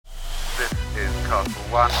Newcastle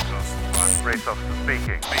 1. Race officer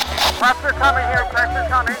speaking. Pressure coming here, pressure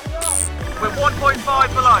coming. We're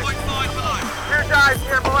 1.5 below. 2 dives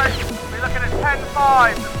here, boys. We're looking at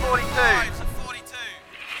 10.5 to 42.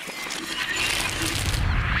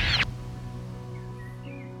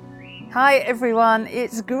 Hi everyone,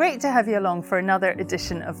 it's great to have you along for another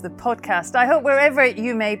edition of the podcast. I hope wherever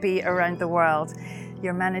you may be around the world,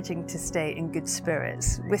 you're managing to stay in good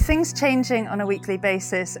spirits. With things changing on a weekly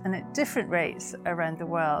basis and at different rates around the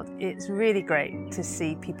world, it's really great to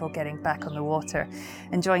see people getting back on the water,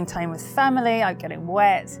 enjoying time with family, out getting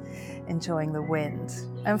wet, enjoying the wind.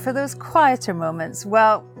 And for those quieter moments,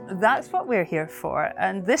 well, that's what we're here for.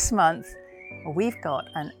 And this month, we've got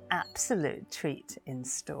an absolute treat in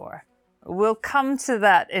store. We'll come to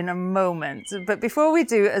that in a moment, but before we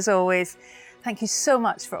do, as always, thank you so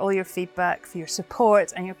much for all your feedback, for your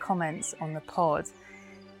support and your comments on the pod.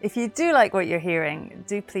 If you do like what you're hearing,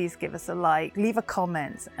 do please give us a like, leave a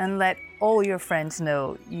comment and let all your friends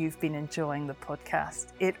know you've been enjoying the podcast.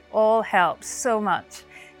 It all helps so much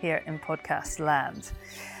here in podcast land.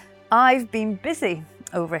 I've been busy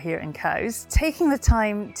over here in Cowes, taking the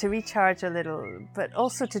time to recharge a little, but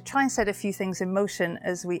also to try and set a few things in motion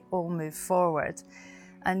as we all move forward.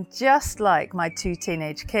 And just like my 2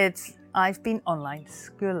 teenage kids, I've been online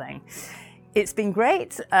schooling. It's been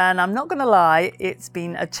great, and I'm not going to lie, it's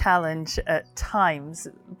been a challenge at times,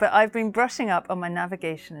 but I've been brushing up on my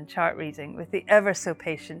navigation and chart reading with the ever so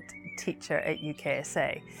patient teacher at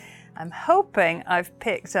UKSA. I'm hoping I've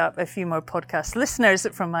picked up a few more podcast listeners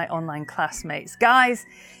from my online classmates. Guys,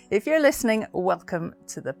 if you're listening, welcome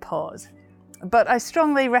to the pod. But I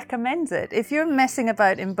strongly recommend it. If you're messing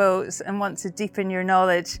about in boats and want to deepen your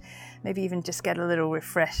knowledge, maybe even just get a little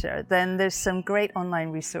refresher, then there's some great online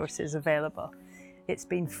resources available. It's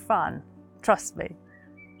been fun, trust me.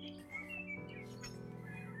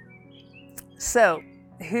 So,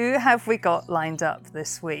 who have we got lined up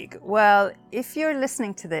this week? Well, if you're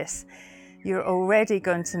listening to this, you're already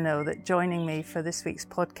going to know that joining me for this week's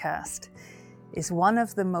podcast is one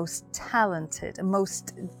of the most talented,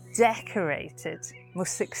 most decorated,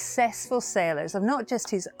 most successful sailors of not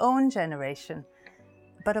just his own generation,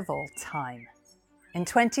 but of all time. In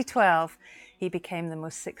 2012, he became the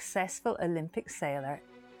most successful Olympic sailor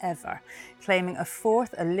ever, claiming a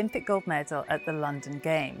 4th Olympic gold medal at the London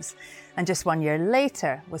Games. And just 1 year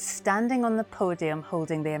later, was standing on the podium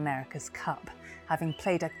holding the America's Cup, having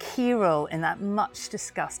played a key role in that much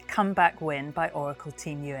discussed comeback win by Oracle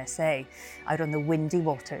Team USA out on the windy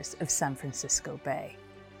waters of San Francisco Bay.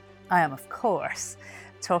 I am, of course,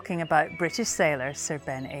 talking about British sailor Sir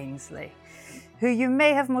Ben Ainslie, who you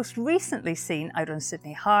may have most recently seen out on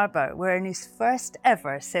Sydney Harbour, where in his first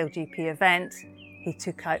ever SailGP event, he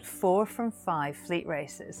took out 4 from 5 fleet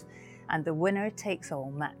races and the winner takes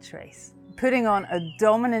all match race, putting on a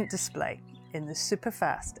dominant display in the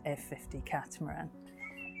superfast F50 catamaran.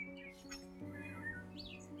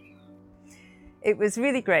 It was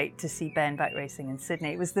really great to see Ben back racing in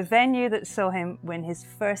Sydney. It was the venue that saw him win his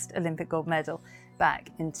first Olympic gold medal back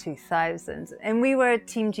in 2000. And we were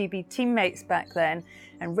Team GB teammates back then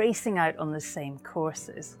and racing out on the same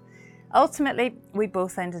courses. Ultimately, we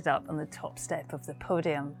both ended up on the top step of the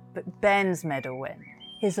podium, but Ben's medal win,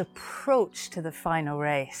 his approach to the final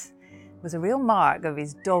race, was a real mark of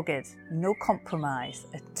his dogged, no compromise,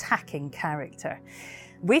 attacking character.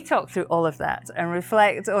 We talk through all of that and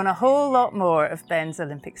reflect on a whole lot more of Ben's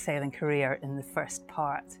Olympic sailing career in the first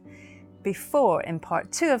part. Before, in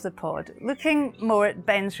part 2 of the pod, looking more at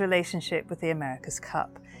Ben's relationship with the America's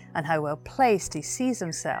Cup and how well placed he sees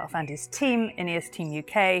himself and his team, Ineos Team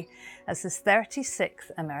UK, as this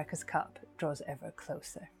 36th America's Cup draws ever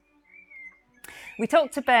closer. We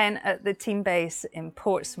talked to Ben at the team base in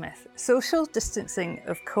Portsmouth. Social distancing,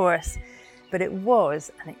 of course, but it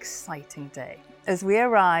was an exciting day. As we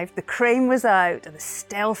arrived, the crane was out, the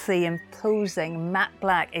stealthy, imposing matte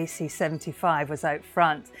black AC75 was out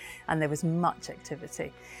front, and there was much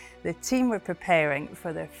activity. The team were preparing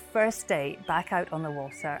for their first day back out on the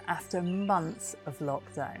water after months of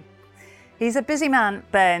lockdown. He's a busy man,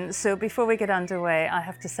 Ben, so before we get underway, I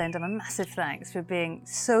have to send him a massive thanks for being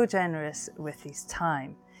so generous with his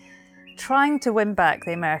time. Trying to win back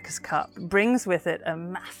the America's Cup brings with it a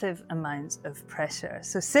massive amount of pressure.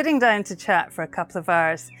 So sitting down to chat for a couple of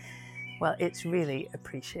hours, well, it's really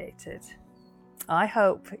appreciated. I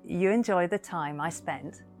hope you enjoy the time I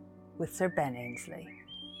spent with Sir Ben Ainslie.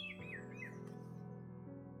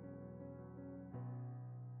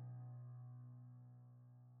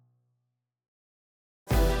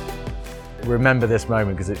 Remember this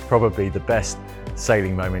moment because it's probably the best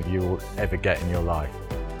sailing moment you will ever get in your life.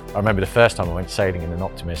 I remember the first time I went sailing in an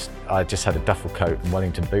Optimist, I just had a duffel coat and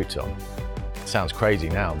Wellington boots on. It sounds crazy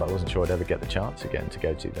now, but I wasn't sure I'd ever get the chance again to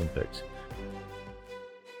go to the Olympics.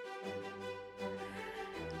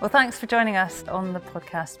 Well, thanks for joining us on the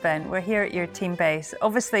podcast, Ben. We're here at your team base,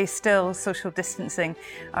 obviously still social distancing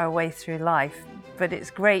our way through life, but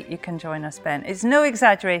it's great you can join us, Ben. It's no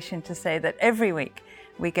exaggeration to say that every week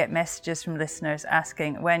we get messages from listeners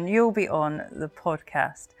asking when you'll be on the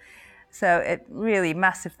podcast. So it really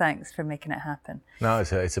massive thanks for making it happen. No,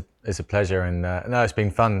 it's a pleasure, and no, it's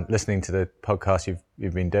been fun listening to the podcast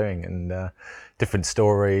you've been doing, and different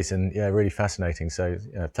stories, and yeah, really fascinating. So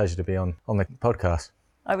pleasure to be on the podcast.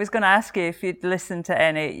 I was going to ask you if you'd listened to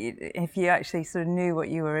any, if you actually sort of knew what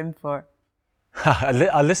you were in for.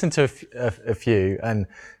 I listened to a few and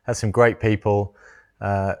had some great people.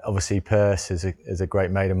 Obviously, Perce is a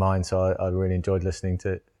great mate of mine, so I really enjoyed listening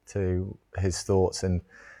to his thoughts, and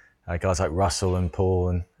guys like Russell and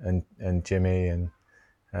Paul and Jimmy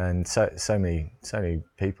and so many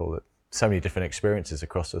people, so many different experiences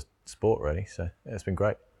across the sport, really. So yeah, it's been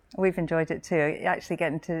great. We've enjoyed it too, actually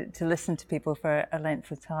getting to listen to people for a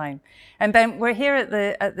length of time. And Ben, we're here at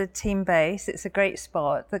the team base. It's a great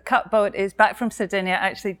spot. The Cup boat is back from Sardinia,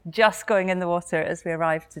 actually just going in the water as we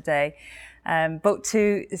arrived today. Boat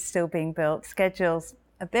 2 is still being built. Schedule's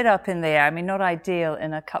a bit up in the air. I mean, not ideal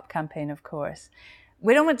in a Cup campaign, of course.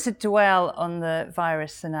 We don't want to dwell on the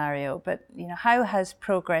virus scenario, but how has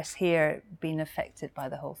progress here been affected by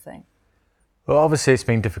the whole thing? Well, obviously it's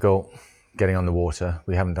been difficult getting on the water.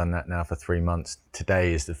 We haven't done that now for 3 months.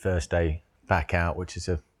 Today is the first day back out, which is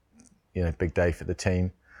a big day for the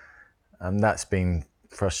team. That's been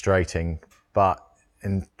frustrating, but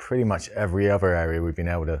in pretty much every other area we've been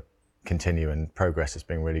able to continue, and progress has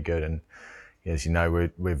been really good. And as you know,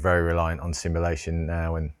 we're very reliant on simulation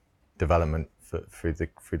now and development through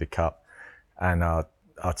the Cup, and our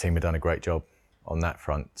team have done a great job on that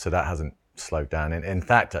front. So that hasn't slowed down. And in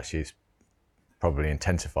fact, actually, it's probably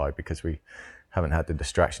intensified because we haven't had the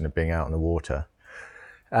distraction of being out on the water.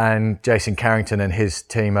 And Jason Carrington and his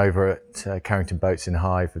team over at Carrington Boats in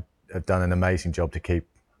Hythe have done an amazing job to keep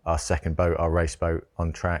our second boat, our race boat,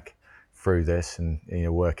 on track through this, and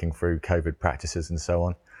working through COVID practices and so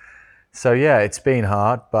on. So yeah, it's been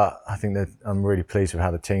hard, but I think that I'm really pleased with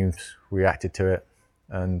how the team's reacted to it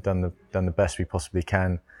and done the best we possibly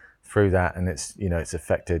can through that. And it's it's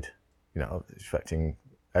affecting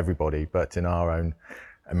everybody, but in our own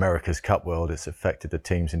America's Cup world, it's affected the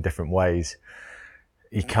teams in different ways.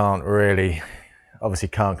 You can't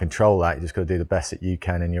control that. You just got to do the best that you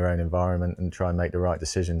can in your own environment and try and make the right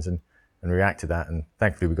decisions and react to that. And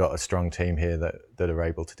thankfully, we've got a strong team here that are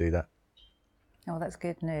able to do that. Oh, that's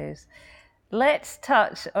good news. Let's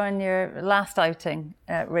touch on your last outing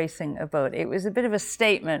racing a boat. It was a bit of a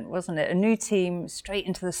statement, wasn't it? A new team straight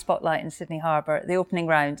into the spotlight in Sydney Harbour, the opening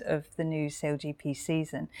round of the new SailGP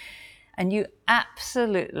season. And you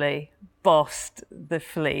absolutely bossed the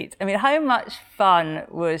fleet. I mean, how much fun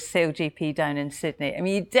was SailGP down in Sydney? I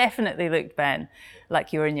mean, you definitely looked, Ben,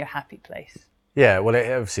 like you were in your happy place. Yeah, well,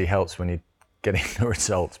 it obviously helps when you're getting the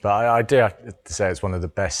results. But I do have to say it's one of the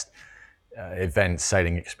best event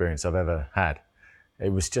sailing experience I've ever had.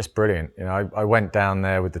 It was just brilliant. I went down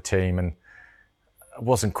there with the team, and I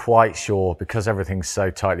wasn't quite sure, because everything's so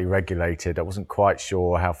tightly regulated, I wasn't quite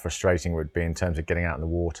sure how frustrating it would be in terms of getting out in the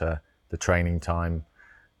water, the training time.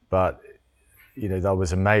 But I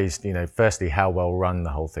was amazed, firstly how well run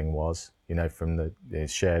the whole thing was, from the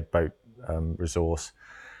shared boat resource,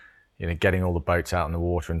 getting all the boats out in the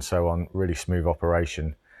water and so on, really smooth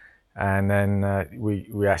operation. And then we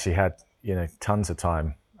actually had tons of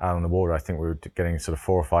time out on the water. I think we were getting sort of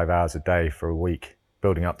 4 or 5 hours a day for a week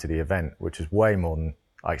building up to the event, which is way more than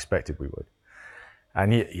I expected we would.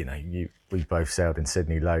 And we both sailed in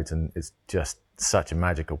Sydney loads, and it's just such a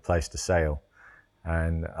magical place to sail.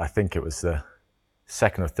 And I think it was the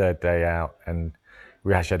second or third day out, and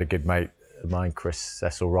we actually had a good mate of mine, Chris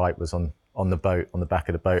Cecil Wright, was on the boat, on the back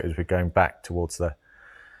of the boat, as we're going back towards the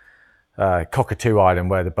Cockatoo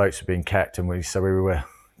Island where the boats were being kept. And we were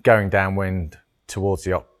going downwind towards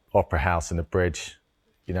the Opera House and the bridge,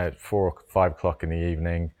 at 4 or 5 o'clock in the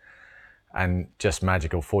evening, and just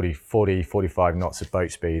magical 45 knots of boat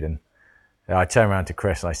speed. And I turned around to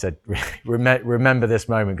Chris and I said, remember this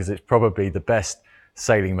moment, because it's probably the best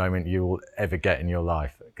sailing moment you will ever get in your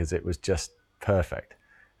life, because it was just perfect.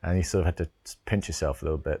 And you sort of had to pinch yourself a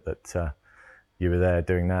little bit that you were there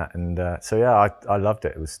doing that. And so yeah, I loved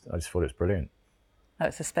it. I just thought it was brilliant. Oh,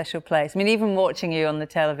 it's a special place. I mean, even watching you on the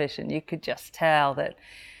television, you could just tell that,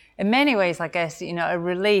 in many ways, I guess, a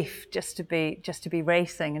relief just to be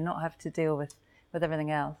racing and not have to deal with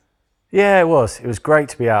everything else. Yeah, it was. It was great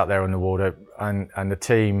to be out there on the water, and the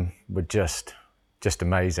team were just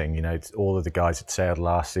amazing. You know, all of the guys had sailed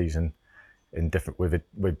last season in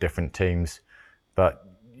with different teams, but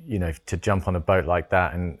you know, to jump on a boat like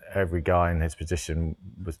that, and every guy in his position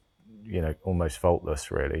was, you know, almost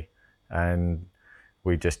faultless really, and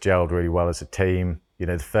we just gelled really well as a team. You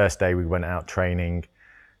know, the first day we went out training,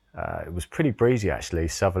 it was pretty breezy actually,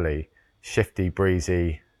 southerly, shifty,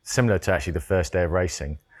 breezy, similar to actually the first day of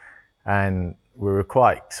racing. And we were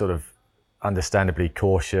quite sort of understandably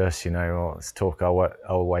cautious, you know, let's talk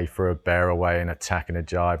our way through a bear away and attack and a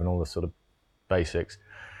jibe and all the sort of basics.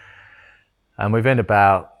 And within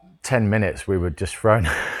about 10 minutes, we were just throwing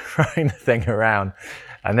the thing around.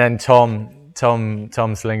 And then Tom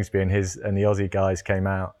Slingsby and the Aussie guys came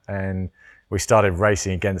out, and we started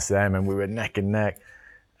racing against them, and we were neck and neck,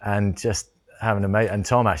 and just having a mate. And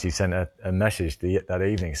Tom actually sent a message that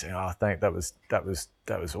evening saying, "Oh, that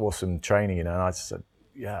was awesome training," you know. And I just said,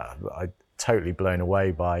 "Yeah, I totally blown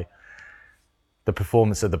away by the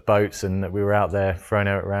performance of the boats, and that we were out there throwing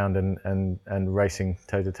it around and racing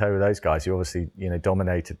toe to toe with those guys who obviously, you know,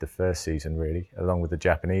 dominated the first season really, along with the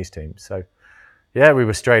Japanese team." So yeah, we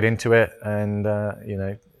were straight into it, and you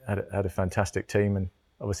know, had a fantastic team, and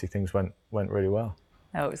obviously things went really well.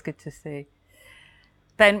 Oh, it was good to see.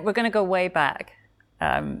 Ben, we're going to go way back.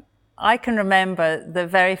 I can remember the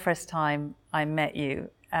very first time I met you.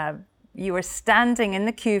 You were standing in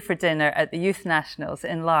the queue for dinner at the Youth Nationals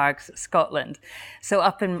in Largs, Scotland, so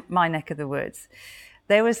up in my neck of the woods.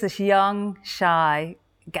 There was this young, shy,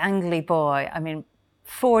 gangly boy, I mean,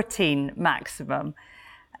 14 maximum,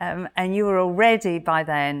 and you were already by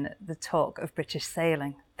then the talk of British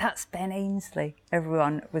sailing. That's Ben Ainslie,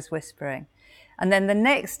 everyone was whispering. And then the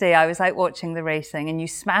next day I was out watching the racing, and you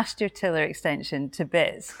smashed your tiller extension to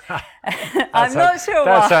bits. I'm not sure why.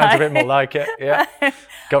 That sounds a bit more like it, yeah. Got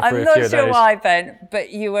through I'm a few not of sure those. why, Ben, but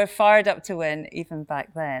you were fired up to win even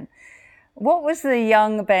back then. What was the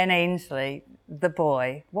young Ben Ainslie, the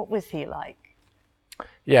boy, what was he like?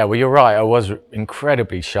 Yeah, well, you're right. I was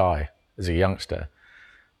incredibly shy as a youngster.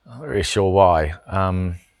 I'm not really sure why.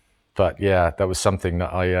 But yeah, that was something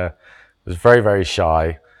that I was very, very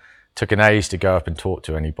shy. Took an age to go up and talk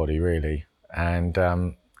to anybody really. And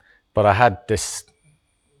but I had this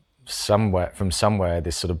somewhere,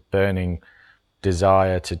 this sort of burning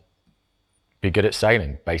desire to be good at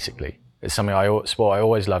sailing, basically. It's something sport I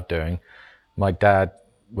always loved doing. My dad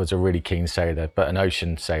was a really keen sailor, but an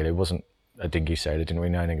ocean sailor. He wasn't a dinghy sailor, didn't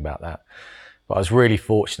really know anything about that. But I was really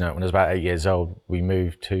fortunate. When I was about 8 years old,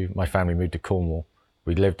 my family moved to Cornwall.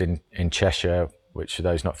 We lived in Cheshire, which for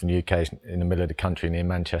those not from the UK is in the middle of the country near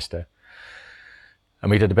Manchester. And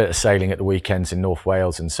we did a bit of sailing at the weekends in North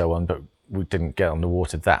Wales and so on, but we didn't get on the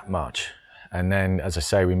water that much. And then, as I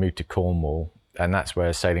say, we moved to Cornwall, and that's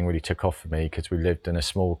where sailing really took off for me, because we lived in a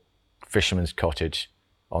small fisherman's cottage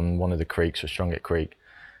on one of the creeks, Strongett Creek.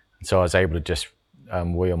 And so I was able to just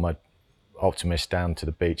wheel my Optimist down to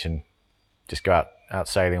the beach and just go out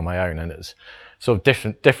sailing on my own. And it was sort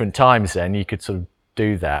of different times then. You could sort of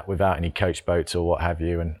do that without any coach boats or what have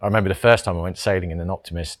you. And I remember the first time I went sailing in an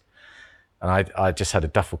Optimist, and I just had a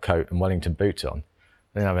duffel coat and Wellington boots on.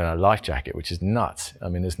 Then I had a life jacket, which is nuts. I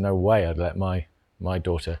mean, there's no way I'd let my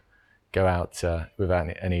daughter go out without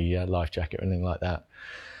any life jacket or anything like that.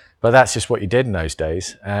 But that's just what you did in those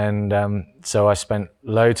days. And so I spent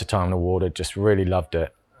loads of time on the water, just really loved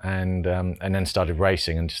it. And then started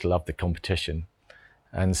racing and just loved the competition.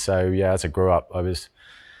 And so, yeah, as I grew up, I was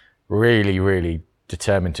really, really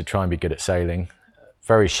determined to try and be good at sailing,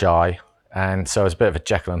 very shy. And so I was a bit of a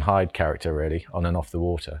Jekyll and Hyde character, really, on and off the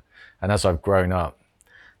water. And as I've grown up,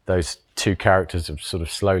 those two characters have sort of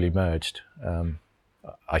slowly merged,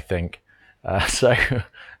 I think. So,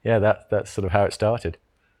 yeah, that's sort of how it started.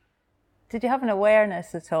 Did you have an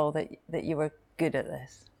awareness at all that you were good at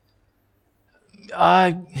this?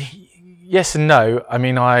 Yes and no. I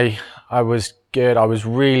mean, I was good. I was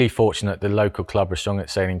really fortunate. The local club, Strongett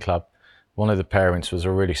Sailing Club, one of the parents was a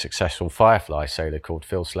really successful Firefly sailor called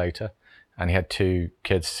Phil Slater, and he had two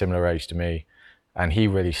kids similar age to me, and he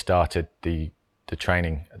really started the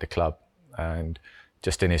training at the club, and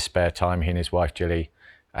just in his spare time, he and his wife Gilly,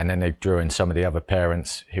 and then they drew in some of the other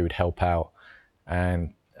parents who would help out,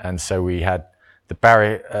 and so we had the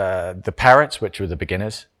parrots, which were the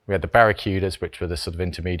beginners. We had the barracudas, which were the sort of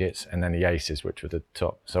intermediates, and then the aces, which were the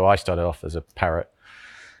top. So I started off as a parrot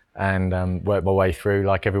and worked my way through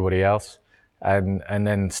like everybody else, and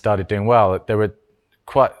then started doing well. There were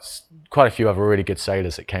quite a few other really good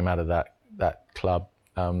sailors that came out of that club.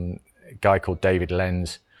 A guy called David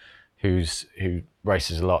Lenz, who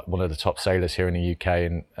races a lot, one of the top sailors here in the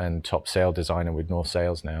UK and top sail designer with North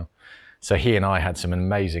Sails now. So he and I had some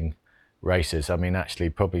amazing races. I mean, actually,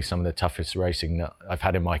 probably some of the toughest racing that I've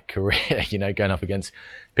had in my career. You know, going up against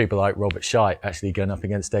people like Robert Scheidt, actually going up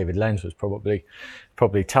against David Lenz was probably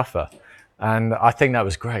tougher. And I think that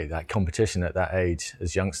was great, that competition at that age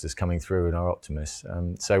as youngsters coming through in our Optimus.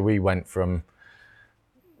 So we went from,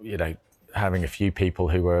 you know, having a few people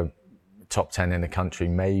who were top 10 in the country,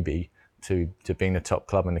 maybe, to being the top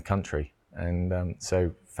club in the country. And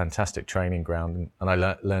so fantastic training ground. And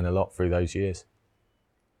I learned a lot through those years.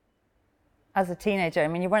 As a teenager, I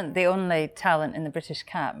mean, you weren't the only talent in the British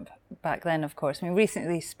camp back then, of course. I mean,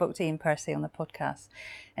 recently spoke to Ian Percy on the podcast,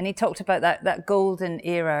 and he talked about that golden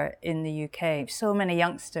era in the UK. So many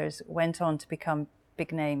youngsters went on to become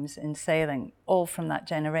big names in sailing, all from that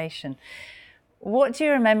generation. What do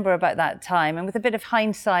you remember about that time? And with a bit of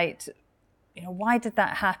hindsight, you know, why did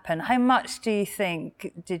that happen? How much do you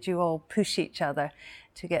think did you all push each other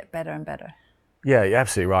to get better and better? Yeah, you're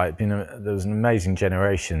absolutely right. You know, there was an amazing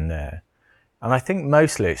generation there. And I think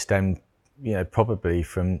mostly it stemmed, you know, probably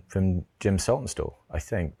from Jim Saltonstall, I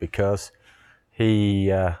think, because he,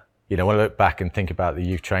 you know, when I look back and think about the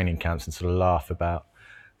youth training camps and sort of laugh about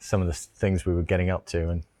some of the things we were getting up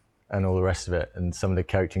to and all the rest of it, and some of the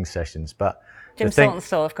coaching sessions. But Jim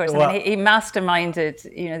Saltonstall, of course, well, I mean, he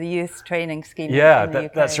masterminded, you know, the youth training scheme. Yeah, in the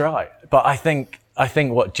UK. That's right. But I think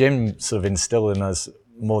what Jim sort of instilled in us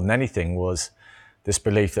more than anything was this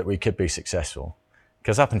belief that we could be successful.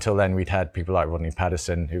 Because up until then, we'd had people like Rodney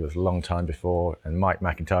Patterson, who was a long time before, and Mike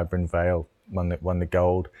McIntyre, Bryn Vale, won the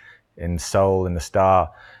gold in Seoul in the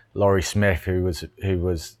Star. Laurie Smith, who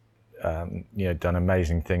was you know, done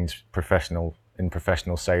amazing things in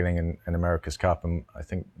professional sailing and America's Cup, and I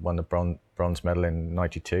think won the bronze medal in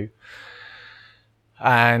 '92.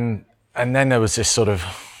 And then there was this sort of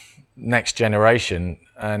next generation,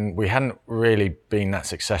 and we hadn't really been that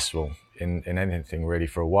successful in anything really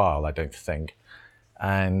for a while, I don't think.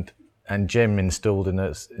 And Jim instilled in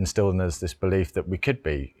us this belief that we could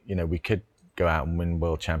be, you know, we could go out and win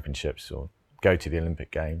world championships or go to the Olympic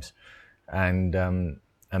Games, and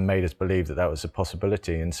made us believe that was a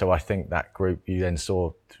possibility. And so I think that group you then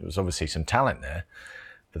saw, there was obviously some talent there,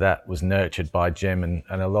 but that was nurtured by Jim and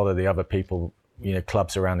a lot of the other people, you know,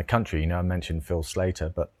 clubs around the country. You know, I mentioned Phil Slater,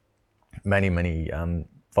 but many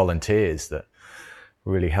volunteers that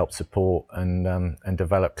really helped support and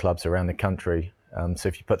develop clubs around the country. So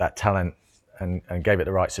if you put that talent and gave it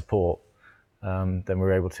the right support, then we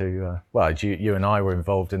were able to, well, you and I were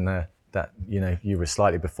involved in that, you know, you were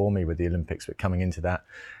slightly before me with the Olympics, but coming into that,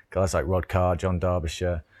 guys like Rod Carr, John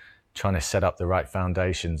Derbyshire, trying to set up the right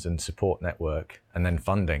foundations and support network and then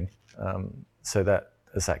funding. So that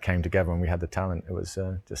as that came together and we had the talent, it was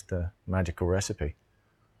just a magical recipe.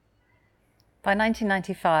 By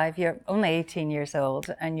 1995, you're only 18 years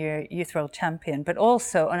old and you're youth world champion, but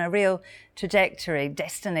also on a real trajectory,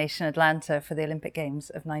 destination Atlanta for the Olympic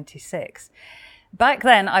Games of '96. Back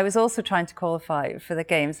then, I was also trying to qualify for the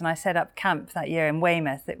Games, and I set up camp that year in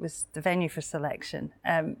Weymouth. It was the venue for selection.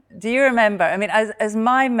 Do you remember? I mean, as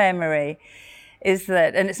my memory is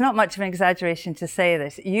that, and it's not much of an exaggeration to say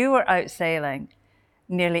this, you were out sailing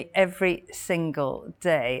nearly every single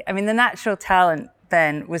day. I mean, the natural talent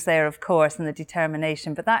then was there, of course, and the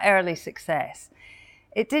determination, but that early success,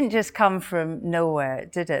 it didn't just come from nowhere,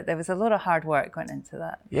 did it? There was a lot of hard work went into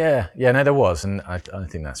that. Yeah, no, there was, and I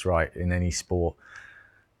think that's right. In any sport,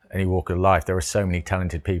 any walk of life, there are so many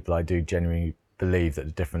talented people. I do genuinely believe that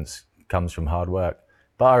the difference comes from hard work.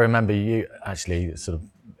 But I remember you, actually, sort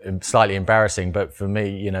of slightly embarrassing, but for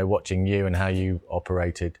me, you know, watching you and how you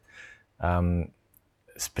operated,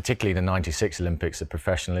 particularly the '96 Olympics, the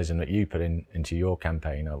professionalism that you put into your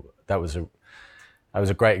campaign, that was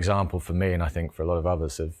a great example for me, and I think for a lot of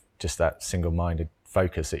others, of just that single-minded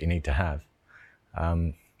focus that you need to have.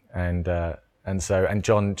 And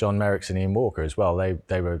John Merricks and Ian Walker as well.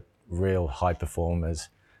 They were real high performers,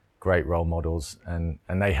 great role models, and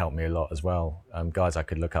they helped me a lot as well. Guys I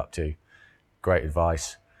could look up to, great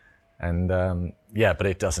advice. And yeah, but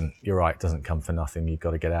it doesn't. You're right. It doesn't come for nothing. You've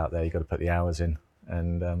got to get out there. You've got to put the hours in.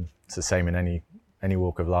 And it's the same in any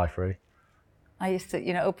walk of life, really. I used to,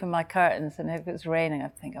 you know, open my curtains, and if it was raining,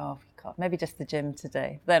 I'd think, oh God, maybe just the gym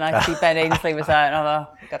today. Then I'd see Ben Ainsley was out, and I'm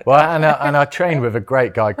got to go. And I trained with a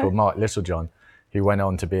great guy called Mark Littlejohn, who went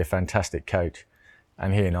on to be a fantastic coach.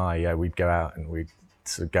 And he and I, we'd go out and we'd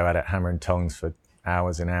sort of go at it hammer and tongs for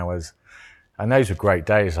hours and hours. And those were great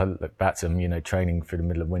days. I look back to them, you know, training through the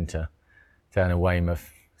middle of winter down in Weymouth,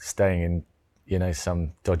 staying in, you know,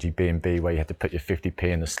 some dodgy B&B where you had to put your 50p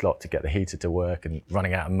in the slot to get the heater to work, and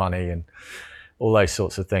running out of money and all those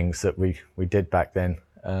sorts of things that we did back then.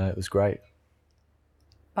 It was great.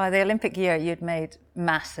 By the Olympic year, you'd made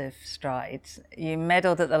massive strides. You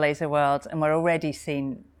medalled at the Laser World and were already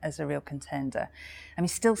seen as a real contender. I mean,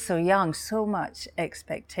 still so young, so much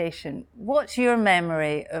expectation. What's your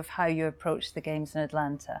memory of how you approached the Games in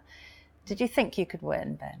Atlanta? Did you think you could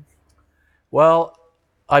win, Ben? Well,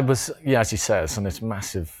 I was, as you say, I was on this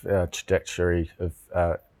massive trajectory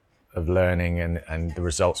of learning, and the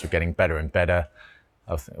results were getting better and better.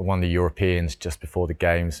 I won the Europeans just before the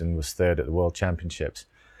Games and was third at the World Championships.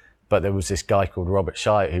 But there was this guy called Robert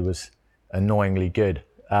Scheidt who was annoyingly good,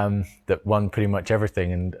 that won pretty much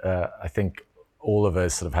everything. And I think all of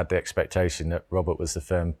us sort of had the expectation that Robert was the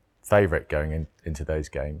firm favourite going into those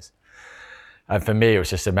Games. And for me, it was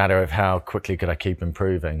just a matter of how quickly could I keep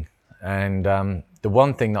improving. And the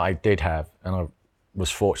one thing that I did have, and I was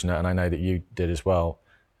fortunate, and I know that you did as well,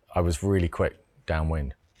 I was really quick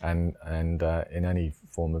downwind. And in any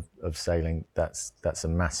form of sailing, that's a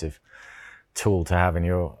massive tool to have in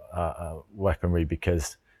your weaponry,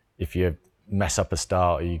 because if you mess up a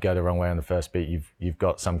start or you go the wrong way on the first beat, you've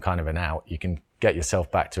got some kind of an out. You can get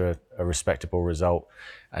yourself back to a respectable result,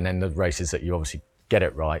 and then the races that you obviously get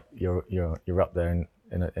it right, you're up there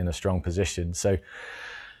in a strong position. So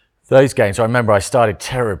those Games, I remember I started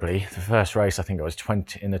terribly. The first race, I think it was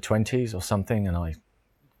in the 20s or something, and I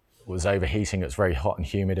was overheating. It was very hot and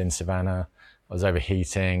humid in Savannah. I was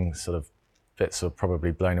overheating, sort of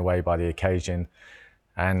probably blown away by the occasion,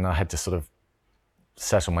 and I had to sort of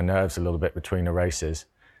settle my nerves a little bit between the races.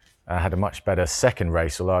 I had a much better second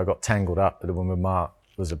race, although I got tangled up with the one with Mark.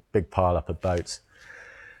 There was a big pile up of boats,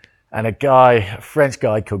 and a French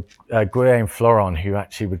guy called Guillaume Floron, who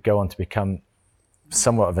actually would go on to become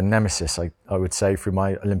somewhat of a nemesis, I would say, through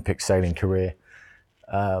my Olympic sailing career,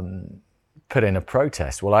 put in a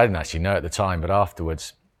protest. Well, I didn't actually know at the time, but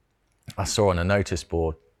afterwards I saw on a notice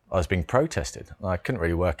board I was being protested. I couldn't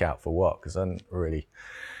really work out for what, because I hadn't really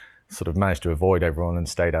sort of managed to avoid everyone and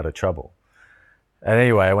stayed out of trouble. And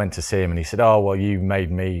anyway, I went to see him and he said, "Oh, well, you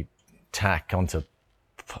made me tack onto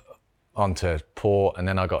port, and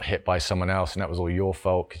then I got hit by someone else, and that was all your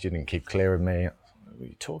fault because you didn't keep clear of me." What are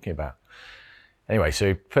you talking about? Anyway, so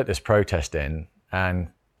he put this protest in and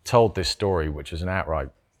told this story, which was an outright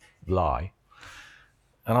lie.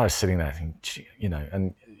 And I was sitting there thinking,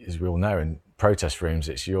 and as we all know, in protest rooms,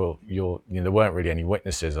 it's there weren't really any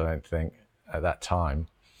witnesses, I don't think, at that time.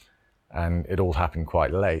 And it all happened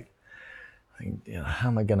quite late. I think, how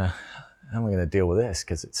am I gonna deal with this?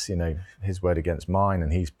 Because it's, his word against mine,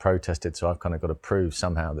 and he's protested, so I've kind of got to prove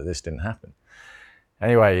somehow that this didn't happen.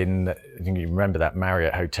 Anyway, I think you remember that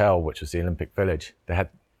Marriott Hotel, which was the Olympic Village. They had,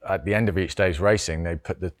 at the end of each day's racing, they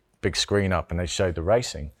put the big screen up and they showed the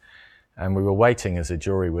racing. And we were waiting as the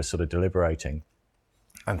jury was sort of deliberating.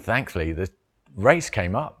 And thankfully, the race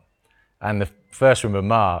came up, and the first one with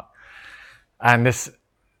Mark, and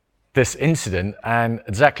this incident, and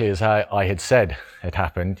exactly as I had said had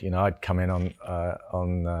happened. I'd come in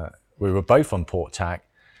we were both on port tack.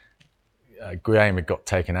 Guillaume had got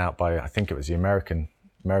taken out by, I think it was the American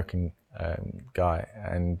guy,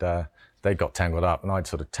 and they got tangled up, and I'd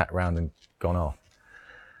sort of tacked round and gone off.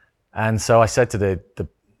 And so I said to the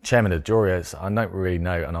chairman of the jury, I don't really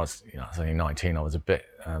know, and I was only 19. I was a bit,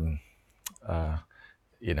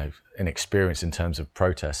 inexperienced in terms of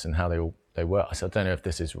protests and how they work. I said, "I don't know if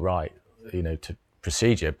this is right, to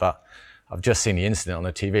procedure, but I've just seen the incident on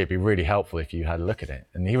the TV. It'd be really helpful if you had a look at it."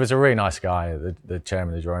 And he was a really nice guy, the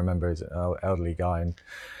chairman of the jury. I remember he was an elderly guy, and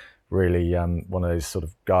really one of those sort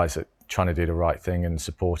of guys that trying to do the right thing and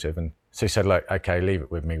supportive. And so he said, "Look, okay, leave it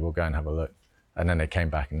with me. We'll go and have a look." And then they came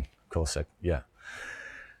back and, of course, said, "Yeah,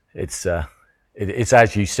 it's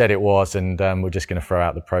as you said it was, and we're just going to throw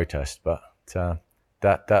out the protest." But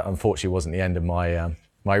that unfortunately wasn't the end of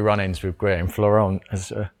my run-ins with Guillaume Floron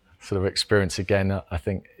as a sort of experience again, I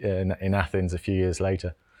think, in Athens a few years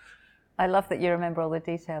later. I love that you remember all the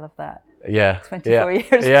detail of that. Yeah. 24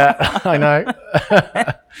 years. Yeah, I know.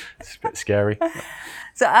 It's a bit scary.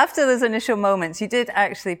 So after those initial moments, you did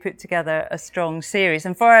actually put together a strong series.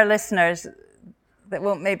 And for our listeners that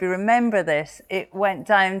won't maybe remember this, it went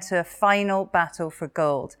down to a final battle for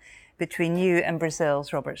gold between you and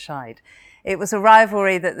Brazil's Robert Scheidt. It was a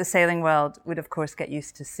rivalry that the sailing world would, of course, get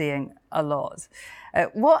used to seeing a lot.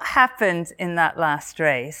 What happened in that last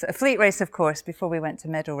race? A fleet race, of course, before we went to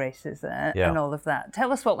medal races and all of that.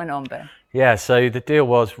 Tell us what went on, Ben. Yeah, so the deal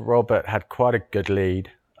was Robert had quite a good lead.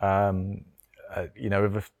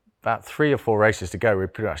 With about 3 or 4 races to go, we were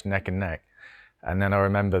pretty much neck and neck. And then I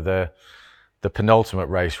remember the penultimate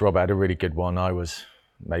race, Robert had a really good one. I was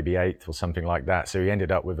maybe 8th or something like that. So he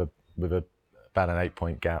ended up with about an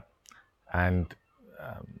 8-point gap. And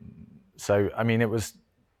so, I mean, it was,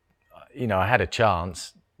 I had a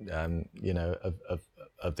chance,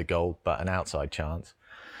 of the gold, but an outside chance.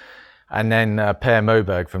 And then Per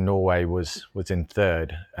Moberg from Norway was in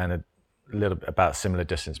third and about a similar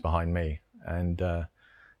distance behind me. And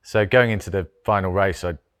so going into the final race,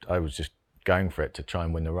 I was just going for it to try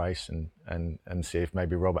and win the race and see if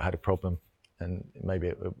maybe Robert had a problem and maybe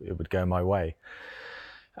it would go my way.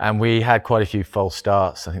 And we had quite a few false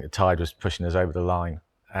starts. I think the tide was pushing us over the line,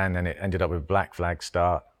 and then it ended up with a black flag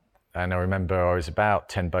start. And I remember I was about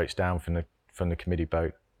 10 boats down from the committee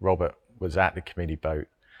boat. Robert was at the committee boat,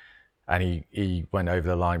 and he went over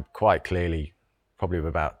the line quite clearly, probably with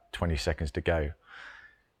about 20 seconds to go.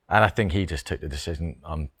 And I think he just took the decision,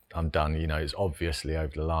 I'm done, it's obviously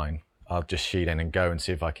over the line. I'll just sheet in and go and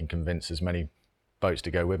see if I can convince as many boats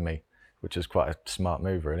to go with me, which was quite a smart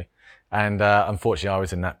move, really. And unfortunately, I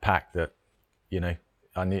was in that pack that,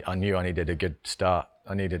 I knew I needed a good start.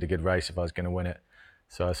 I needed a good race if I was going to win it.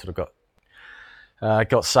 So I sort of got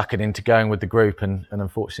suckered into going with the group and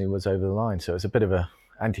unfortunately was over the line. So it was a bit of a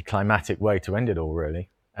anticlimactic way to end it all, really.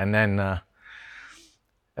 And then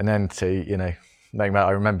to,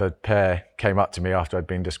 I remember Per came up to me after I'd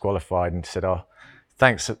been disqualified and said, "Oh,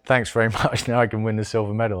 thanks very much. Now I can win the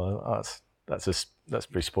silver medal." That's a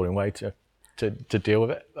pretty sporting way to deal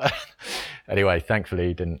with it. Anyway, thankfully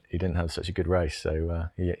he didn't have such a good race, so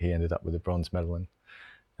he ended up with a bronze medal,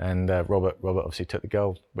 and Robert obviously took the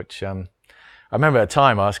gold. Which I remember at the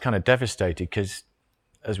time I was kind of devastated because,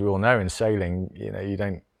 as we all know in sailing, you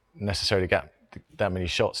don't necessarily get that many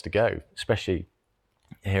shots to go, especially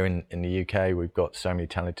here in the UK. We've got so many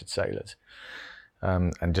talented sailors.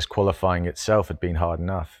 And just qualifying itself had been hard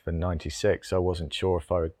enough in '96. I wasn't sure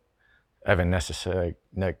if I would ever necessarily,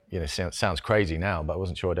 sounds crazy now, but I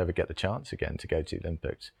wasn't sure I'd ever get the chance again to go to the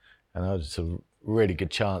Olympics. And I was a really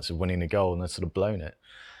good chance of winning the gold, and I'd sort of blown it.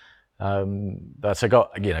 But so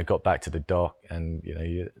I got back to the dock, and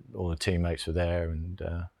all the teammates were there, and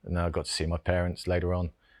then I got to see my parents later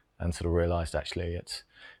on, and sort of realised actually it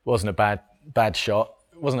wasn't a bad shot,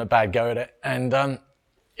 it wasn't a bad go at it, and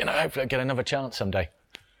hopefully I'll get another chance someday.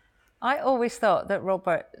 I always thought that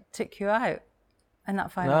Robert took you out in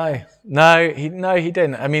that final race. No, he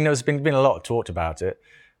didn't. I mean, there's been a lot talked about it,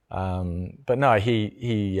 but no,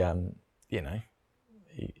 he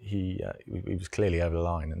was clearly over the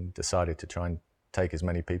line and decided to try and take as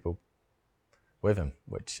many people with him,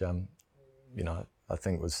 which I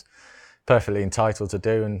think was perfectly entitled to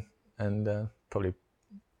do, and probably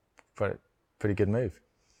pretty good move.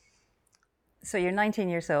 So you're 19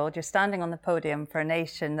 years old, you're standing on the podium for a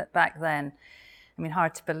nation that back then,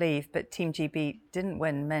 hard to believe, but Team GB didn't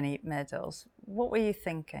win many medals. What were you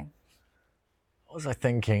thinking? What was I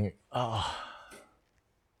thinking? Oh,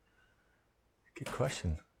 good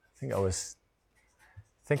question. I think I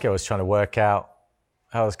was trying to work out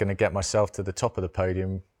how I was going to get myself to the top of the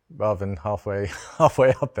podium rather than halfway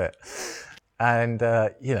up it. And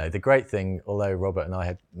the great thing, although Robert and I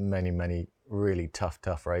had many really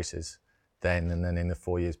tough races then and then in the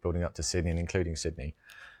 4 years building up to Sydney and including Sydney,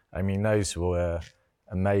 those were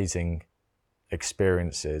amazing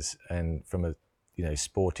experiences, and from a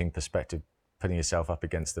sporting perspective, putting yourself up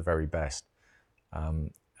against the very best.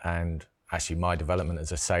 And actually my development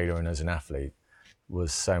as a sailor and as an athlete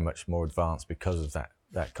was so much more advanced because of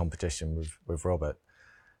that competition with Robert.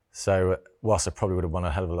 So whilst I probably would have won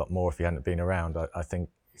a hell of a lot more if he hadn't been around, I think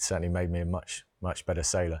it certainly made me a much better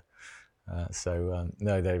sailor.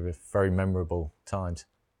 No, they were very memorable times.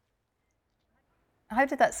 How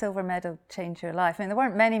did that silver medal change your life? There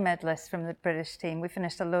weren't many medalists from the British team. We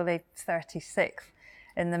finished a lowly 36th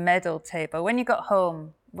in the medal table. When you got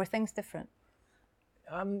home, were things different?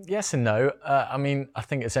 Yes and no. I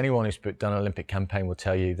think as anyone who's done an Olympic campaign will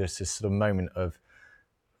tell you, there's this sort of moment of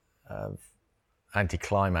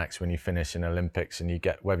anticlimax when you finish in Olympics and you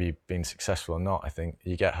get, whether you've been successful or not, I think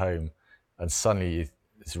you get home and suddenly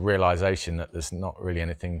it's a realisation that there's not really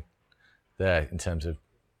anything there in terms of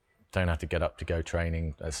don't have to get up to go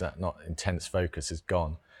training. That not intense focus is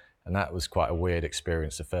gone. And that was quite a weird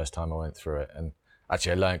experience the first time I went through it. And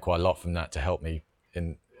actually I learned quite a lot from that to help me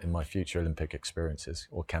in my future Olympic experiences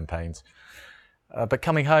or campaigns. But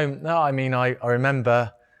coming home, no, I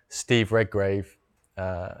remember Steve Redgrave,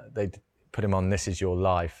 they put him on This Is Your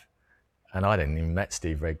Life. And I didn't even met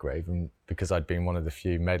Steve Redgrave. And because I'd been one of the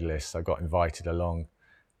few medalists, I got invited along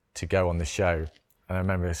to go on the show. And I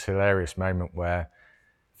remember this hilarious moment where,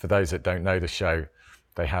 for those that don't know the show,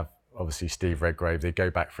 they have obviously Steve Redgrave. They go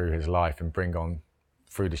back through his life and bring on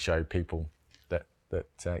through the show people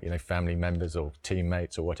that family members or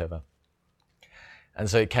teammates or whatever. And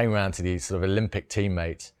so it came around to these sort of Olympic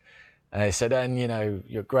teammates, And they said, and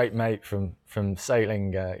your great mate from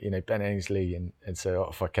sailing, Ben Ainsley, and so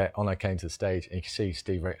off I came to the stage, and you can see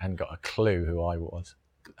Steve hadn't got a clue who I was,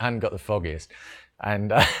 hadn't got the foggiest,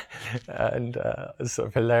 and a sort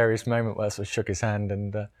of hilarious moment where I sort of shook his hand,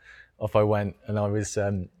 and off I went, and I was,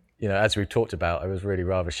 as we talked about, I was really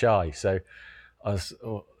rather shy, so I was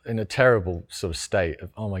in a terrible sort of state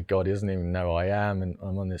of, oh my God, he doesn't even know who I am, and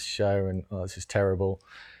I'm on this show, and this is terrible.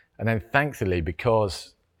 And then thankfully,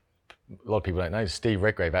 because a lot of people don't know, Steve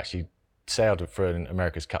Redgrave actually sailed for an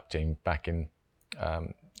America's Cup team back in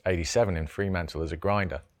 '87 in Fremantle as a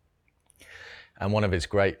grinder, and one of his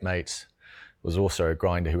great mates was also a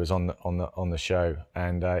grinder who was on the show,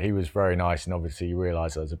 and he was very nice, and obviously he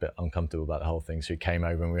realised I was a bit uncomfortable about the whole thing, so he came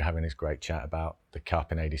over and we were having this great chat about the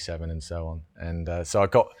Cup in '87 and so on, and so I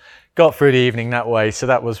got through the evening that way. So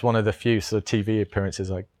that was one of the few sort of TV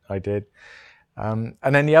appearances I did. And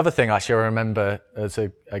then the other thing, actually, I remember there's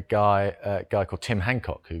a guy called Tim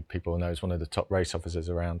Hancock, who people know is one of the top race officers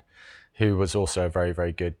around, who was also a very,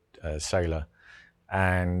 very good sailor.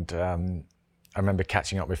 And I remember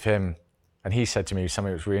catching up with him, and he said to me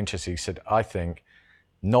something that was really interesting. He said, I think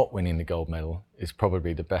not winning the gold medal is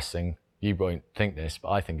probably the best thing. You won't think this, but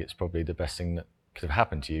I think it's probably the best thing that could have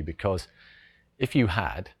happened to you, because if you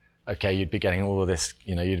had, okay, you'd be getting all of this,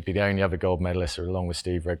 you'd be the only other gold medalist along with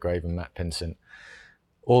Steve Redgrave and Matt Pinsent,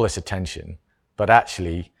 all this attention, but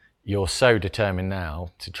actually you're so determined now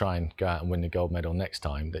to try and go out and win the gold medal next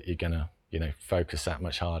time that you're going to, focus that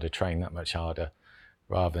much harder, train that much harder,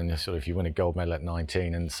 rather than sort of if you win a gold medal at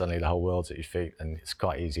 19 and suddenly the whole world's at your feet, and it's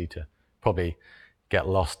quite easy to probably get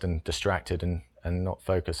lost and distracted and not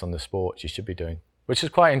focus on the sports you should be doing, which is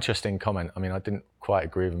quite an interesting comment. I mean, I didn't quite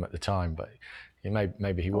agree with him at the time, but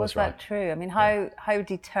maybe he was right. Was that true? I mean, how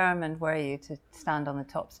determined were you to stand on the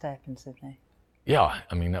top step in Sydney? Yeah,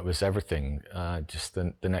 I mean, that was everything. Just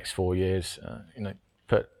the next 4 years,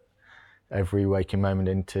 put every waking moment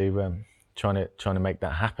into trying to make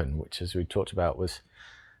that happen, which, as we talked about, was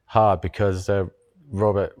hard because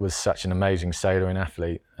Robert was such an amazing sailor and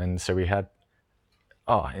athlete, and so we had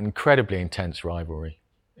incredibly intense rivalry,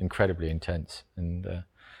 incredibly intense, and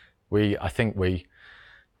I think we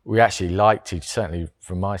actually liked each. Certainly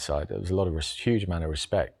from my side, there was a lot of huge amount of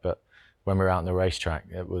respect, but when we were out on the racetrack,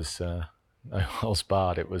 it was no holds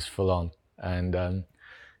barred. It was full on, and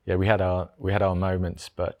we had our moments.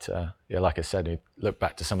 But like I said, we look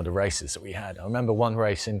back to some of the races that we had. I remember one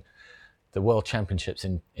race in the World Championships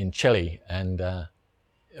in Chile, and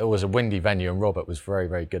it was a windy venue, and Robert was very,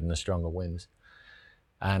 very good in the stronger winds.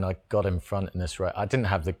 And I got in front in this race. I didn't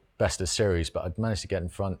have the best of series, but I'd managed to get in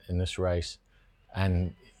front in this race,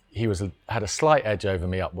 and he had a slight edge over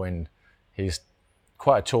me upwind. He's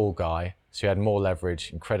quite a tall guy, so he had more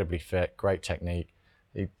leverage, incredibly fit, great technique.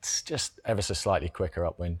 He's just ever so slightly quicker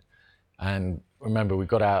upwind. And remember, we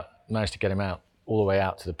got out, managed to get him out all the way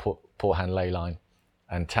out to the port hand ley line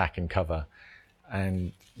and tack and cover.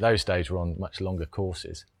 And those days were on much longer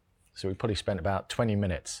courses. So we probably spent about 20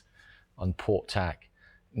 minutes on port tack,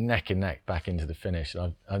 neck and neck back into the finish.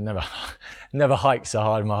 I've never hiked so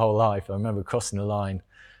hard in my whole life. I remember crossing the line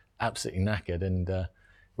absolutely knackered, and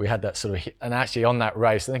we had that sort of, and actually on that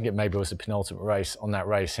race, I think it maybe was the penultimate race, on that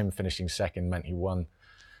race, him finishing second meant he won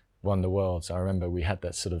the world. So I remember we had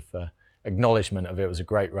that sort of acknowledgement of it was a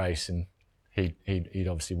great race, and he'd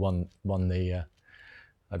obviously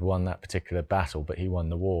had won that particular battle, but he won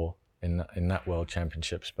the war in that World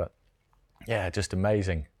Championships. But yeah, just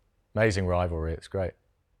amazing rivalry. It's great.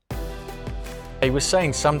 He was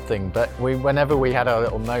saying something, but whenever we had our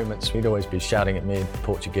little moments, he'd always be shouting at me in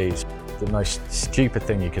Portuguese. The most stupid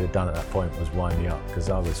thing he could have done at that point was wind me up, because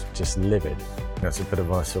I was just livid. It's a bit of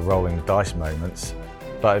a sort of rolling the dice moments,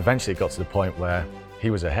 but eventually it got to the point where he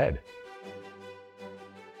was ahead.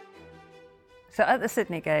 So at the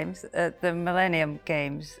Sydney Games, the Millennium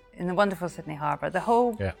Games, in the wonderful Sydney Harbour, the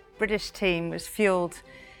whole British team was fueled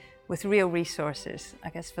with real resources, I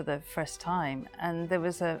guess, for the first time. And there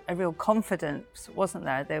was a real confidence, wasn't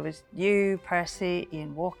there? There was you, Percy,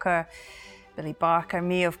 Ian Walker, Billy Barker,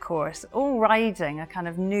 me, of course, all riding a kind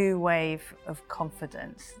of new wave of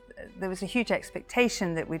confidence. There was a huge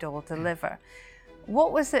expectation that we'd all deliver.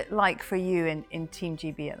 What was it like for you in Team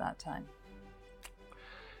GB at that time?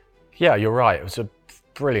 Yeah, you're right. It was a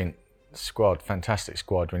brilliant squad, fantastic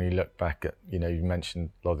squad. When you look back at, you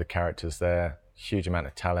mentioned a lot of the characters there, huge amount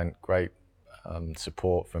of talent, great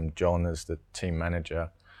support from John as the team manager.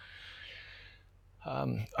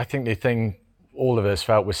 I think the thing all of us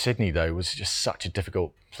felt with Sydney, though, was just such a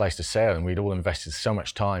difficult place to sail, and we'd all invested so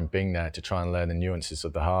much time being there to try and learn the nuances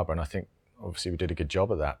of the harbour, and I think obviously we did a good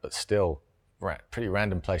job of that, but still, pretty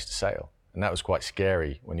random place to sail. And that was quite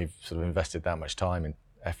scary when you've sort of invested that much time and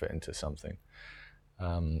effort into something.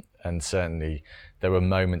 And certainly there were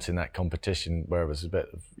moments in that competition where it was a bit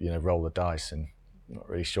of, roll the dice and not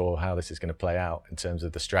really sure how this is going to play out in terms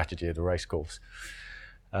of the strategy of the race course.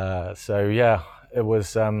 So yeah, it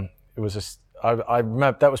was I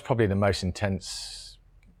remember that was probably the most intense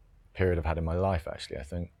period I've had in my life, actually, I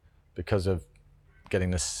think, because of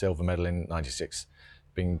getting the silver medal in '96,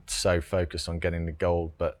 being so focused on getting the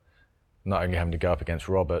gold, but not only having to go up against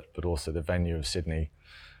Robert, but also the venue of Sydney.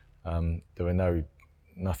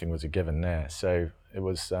 Nothing was a given there. So it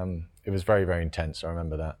was very, very intense. I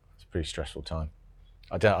remember that. It was a pretty stressful time.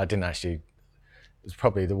 I didn't actually, it was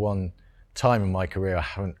probably the one time in my career I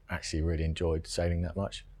haven't actually really enjoyed sailing that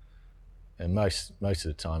much. And most of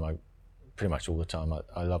the time, pretty much all the time,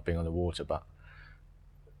 I love being on the water, but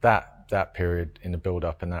that period in the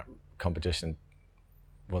build-up and that competition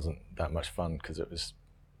wasn't that much fun because it was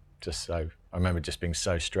just so, I remember just being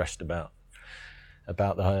so stressed about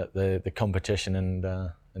the competition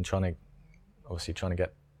and trying to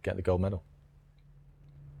get the gold medal.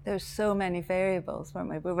 There's so many variables, weren't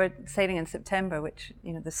we? We were sailing in September, which,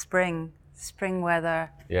 the spring weather.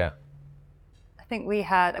 Yeah. I think we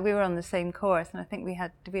were on the same course, and I think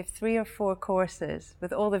did we have 3 or 4 courses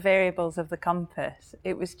with all the variables of the compass?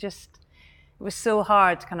 It was so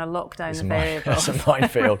hard to kind of lock down the variables. It's a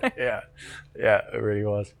minefield. Yeah, it really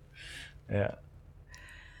was. Yeah.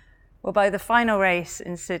 Well, by the final race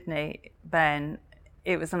in Sydney, Ben,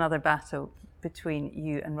 it was another battle between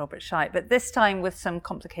you and Robert Scheidt, but this time with some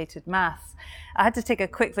complicated maths. I had to take a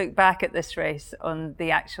quick look back at this race on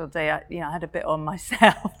the actual day. I had a bit on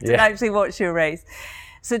myself to actually watch your race.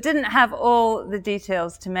 So didn't have all the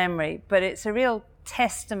details to memory, but it's a real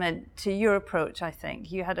testament to your approach, I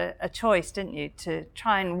think. You had a choice, didn't you, to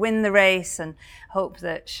try and win the race and hope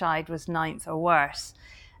that Scheidt was 9th or worse,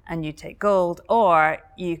 and you take gold, or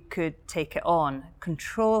you could take it on,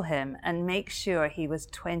 control him, and make sure he was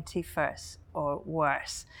 21st or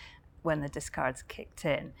worse when the discards kicked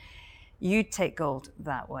in. You'd take gold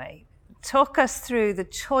that way. Talk us through the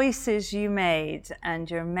choices you made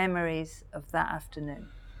and your memories of that afternoon.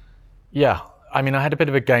 Yeah, I mean, I had a bit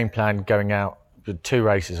of a game plan going out. The 2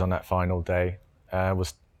 races on that final day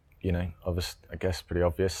was, obvious, I guess, pretty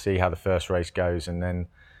obvious. See how the first race goes, and then,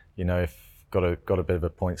 if got a bit of a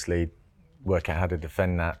points lead, work out how to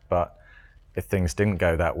defend that. But if things didn't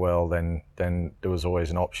go that well, then there was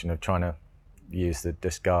always an option of trying to use the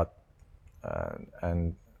discard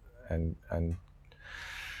and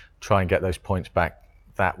try and get those points back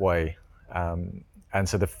that way. And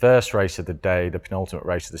so the first race of the day, the penultimate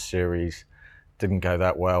race of the series, didn't go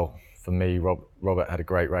that well for me. Robert had a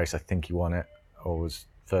great race. I think he won it, or was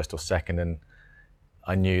first or second, and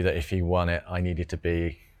I knew that if he won it, I needed to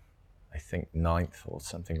be, I think, 9th or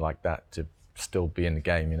something like that to still be in the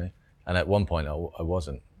game, And at one point I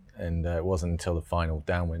wasn't, and it wasn't until the final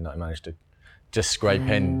downwind that I managed to just scrape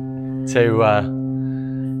in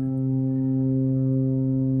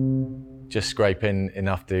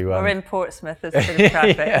enough to. We're in Portsmouth, there's a bit of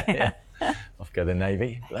traffic. yeah. Off go the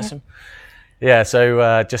Navy, bless them. Yeah,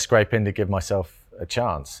 so just scrape in to give myself a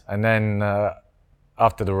chance, and then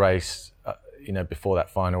after the race. Before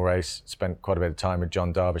that final race, spent quite a bit of time with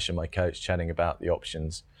John Derbyshire, my coach, chatting about the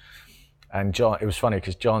options. And John, it was funny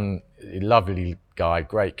because John, a lovely guy,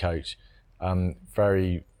 great coach,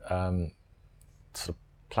 very sort of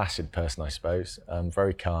placid person, I suppose,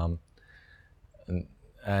 very calm.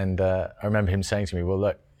 And I remember him saying to me, well,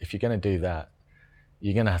 look, if you're going to do that,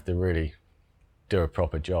 you're going to have to really do a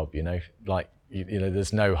proper job,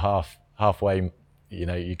 there's no halfway, you're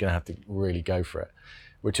going to have to really go for it.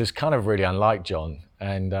 Which was kind of really unlike John.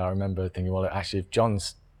 And I remember thinking, well, actually, if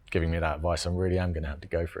John's giving me that advice, I really am going to have to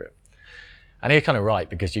go for it. And you're kind of right,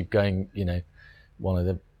 because you're going, one of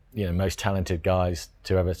the most talented guys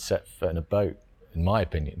to ever set foot in a boat, in my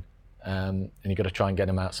opinion. And you've got to try and get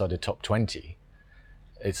him outside the top 20.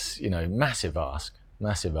 It's, massive ask.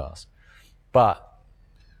 But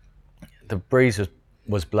the breeze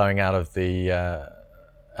was blowing out of the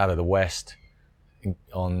west,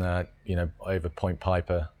 on over Point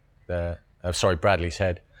Piper there, Bradley's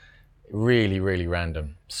Head. Really, really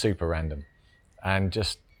random, super random. And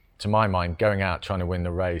just to my mind, going out trying to win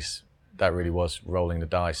the race, that really was rolling the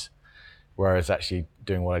dice. Whereas actually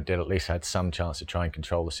doing what I did, at least I had some chance to try and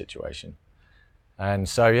control the situation. And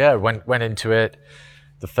so yeah, went into it.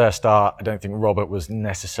 The first start, I don't think Robert was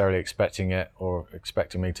necessarily expecting it, or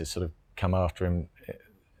expecting me to sort of come after him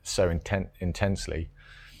so intensely.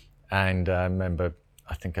 And I remember,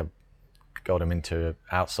 I think I got him into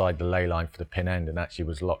outside the ley line for the pin end, and actually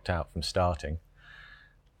was locked out from starting.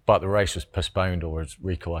 but the race was postponed or was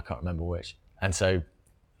recalled, I can't remember which. And so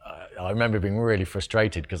I remember being really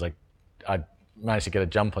frustrated because I managed to get a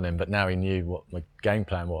jump on him, but now he knew what my game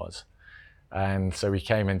plan was. And so we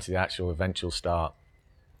came into the actual eventual start,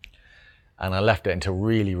 and I left it until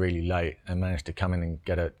really, really late and managed to come in and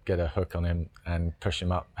get a hook on him and push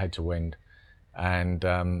him up head to wind, and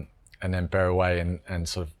then bear away, and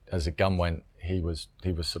sort of as the gun went, he was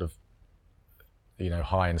sort of,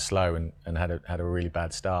 high and slow and had a really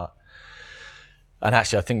bad start. And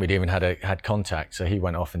actually, I think we'd even had contact, so he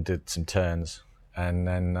went off and did some turns, and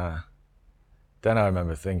then I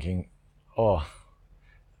remember thinking, oh,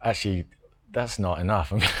 actually, that's not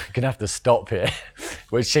enough. I'm gonna have to stop here,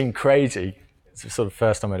 which seemed crazy. It's the sort of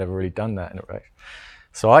first time I'd ever really done that in a race.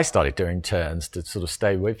 So I started doing turns to sort of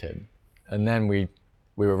stay with him, and then we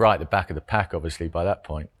were right at the back of the pack, obviously, by that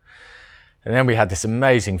point. And then we had this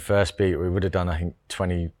amazing first beat. We would have done, I think,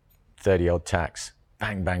 20, 30 odd tacks.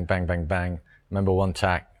 Bang, bang, bang, bang, bang. Remember one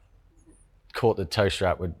tack, caught the toe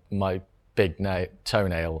strap with my big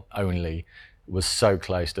toenail only, was so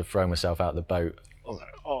close to throw myself out of the boat. I was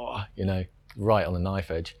like, oh, right on the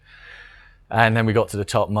knife edge. And then we got to the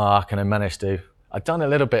top mark, and I managed to, I'd done a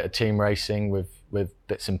little bit of team racing with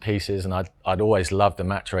bits and pieces, and I'd always loved the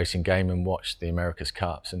match racing game and watched the America's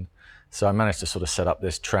Cups. And so I managed to sort of set up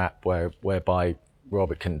this trap whereby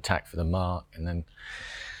Robert couldn't tack for the mark. And then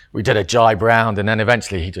we did a jibe round, and then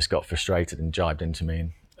eventually he just got frustrated and jibed into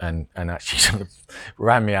me and actually sort of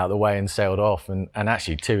ran me out of the way and sailed off. And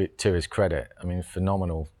actually, to his credit, I mean,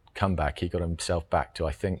 phenomenal comeback. He got himself back to,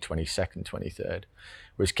 I think, 22nd, 23rd,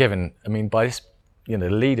 which given, I mean, by this, the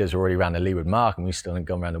leaders were already around the leeward mark and we still hadn't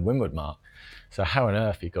gone around the windward mark. So how on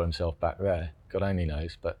earth he got himself back there, God only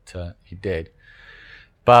knows, but he did.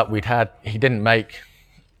 But he didn't make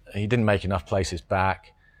enough places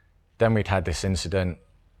back. Then we'd had this incident.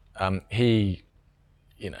 He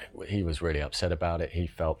was really upset about it. He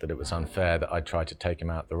felt that it was unfair that I tried to take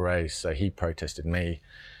him out of the race. So he protested me.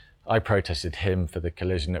 I protested him for the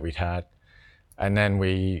collision that we'd had. And then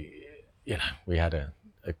we had a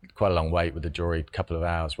quite a long wait with the jury, a couple of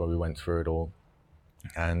hours where we went through it all.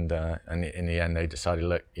 And in the end, they decided,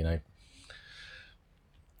 look,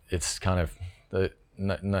 it's kind of,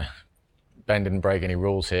 no, Ben didn't break any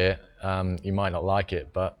rules here. You might not like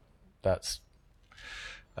it, but that's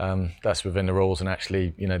within the rules, and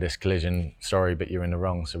actually, this collision, sorry, but you're in the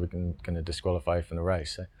wrong, so we're going to disqualify you from the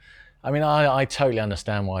race. So, I mean, I totally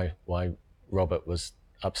understand why Robert was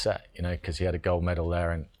upset, because he had a gold medal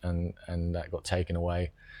there, and that got taken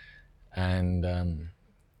away. And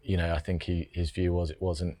I think his view was it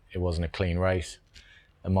wasn't a clean race,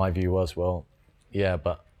 and my view was, well, yeah,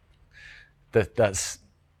 but this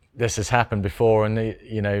has happened before, and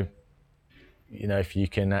if you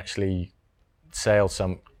can actually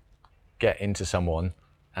get into someone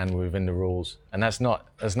and within the rules, and that's not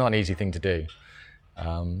an easy thing to do,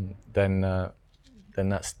 then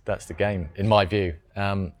that's the game, in my view.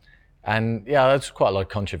 And yeah, there's quite a lot of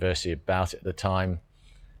controversy about it at the time.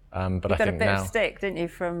 But I think now... You got a bit of stick, didn't you,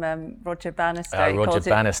 from Roger Bannister? Roger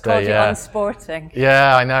Bannister, called yeah. It unsporting.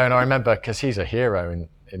 Yeah, I know, and I remember, because he's a hero in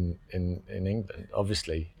England,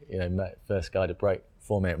 obviously, first guy to break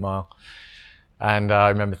 4-minute mile. And I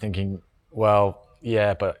remember thinking, well,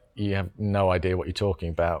 yeah, but you have no idea what you're talking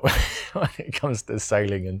about when it comes to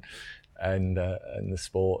sailing and the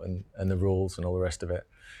sport and the rules and all the rest of it.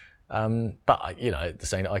 But at the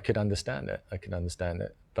same time, I could understand it.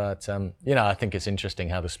 But I think it's interesting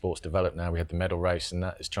how the sport's developed now. We have the medal race, and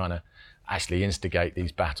that is trying to actually instigate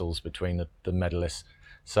these battles between the medalists.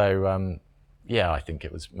 So I think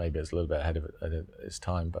it was a little bit ahead of its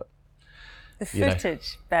time, but. The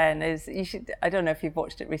footage, Ben, you should. I don't know if you've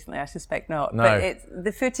watched it recently. I suspect not. No. But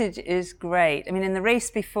the footage is great. I mean, in the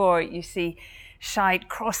race before, you see Scheid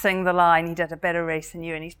crossing the line. He did a better race than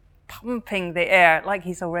you, and he's pumping the air like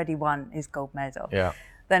he's already won his gold medal. Yeah.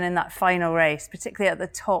 Then in that final race, particularly at the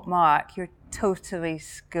top mark, you're totally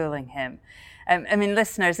schooling him. I mean,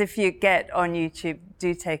 listeners, if you get on YouTube,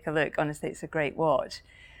 do take a look. Honestly, it's a great watch.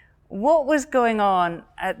 What was going on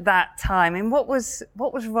at that time, and what was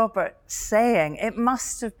Robert saying? It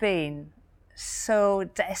must have been so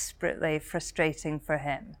desperately frustrating for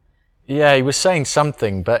him. Yeah, he was saying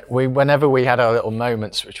something, but whenever we had our little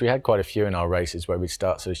moments, which we had quite a few in our races, where we'd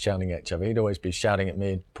start sort of shouting at each other, he'd always be shouting at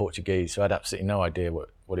me in Portuguese, so I had absolutely no idea what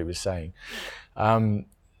he was saying.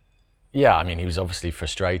 Yeah, I mean, he was obviously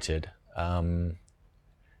frustrated, and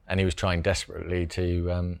he was trying desperately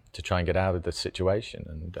to try and get out of the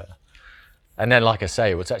situation. And then, like I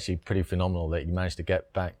say, it was actually pretty phenomenal that he managed to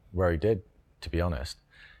get back where he did, to be honest.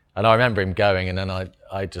 And I remember him going, and then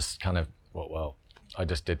I just kind of, I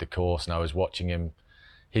just did the course, and I was watching him,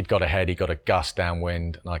 he'd got ahead, he got a gust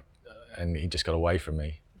downwind, and he just got away from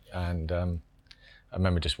me. And I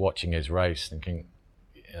remember just watching his race, thinking,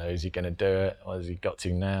 is he going to do it? What has he got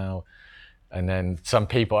to now? And then some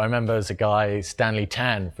people, I remember there's a guy, Stanley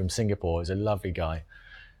Tan from Singapore, he's a lovely guy.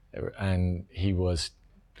 And he was,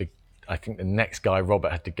 I think the next guy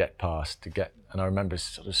Robert had to get past and I remember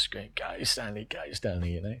sort of screaming, go Stanley,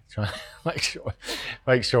 trying to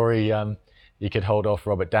make sure he could hold off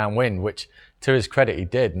Robert downwind, which to his credit he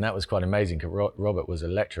did, and that was quite amazing because Robert was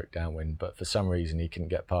electric downwind, but for some reason he couldn't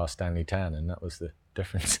get past Stanley Tan, and that was the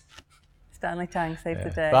difference. Stanley Tan saved the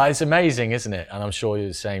day. But it's amazing, isn't it? And I'm sure you're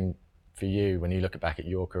the same for you when you look back at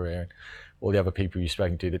your career and all the other people you've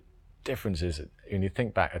spoken to. The differences, when you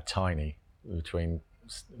think back, are tiny between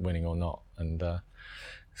winning or not, and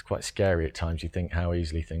it's quite scary at times. You think how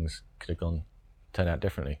easily things could have turned out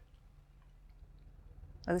differently.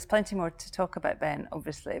 Well, there's plenty more to talk about, Ben,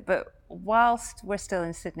 obviously, but whilst we're still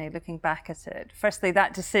in Sydney looking back at it, firstly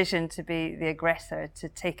that decision to be the aggressor, to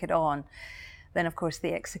take it on, then of course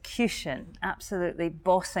the execution, absolutely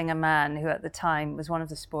bossing a man who at the time was one of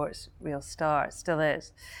the sport's real stars, still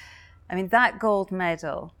is. I mean, that gold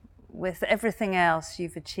medal, with everything else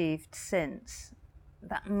you've achieved since,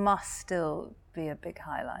 that must still be a big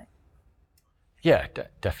highlight. Yeah,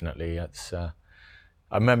 definitely. It's, I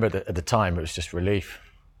remember that at the time it was just relief,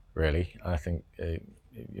 really. I think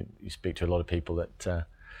you speak to a lot of people that,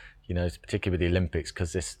 particularly with the Olympics,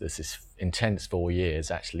 because this intense 4 years,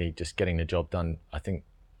 actually just getting the job done, I think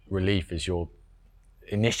relief is your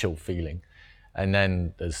initial feeling. And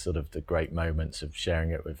then there's sort of the great moments of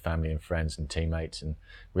sharing it with family and friends and teammates. And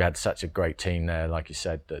we had such a great team there, like you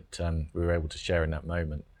said, that we were able to share in that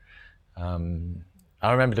moment.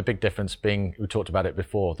 I remember the big difference being, we talked about it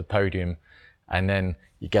before, the podium, and then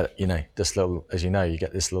you get, this little, as you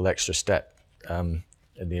get this little extra step in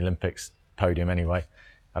the Olympics podium anyway.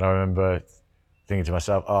 And I remember thinking to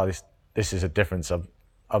myself, this is a difference.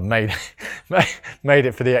 I've made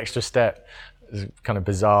it for the extra step. It's a kind of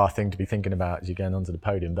bizarre thing to be thinking about as you're going onto the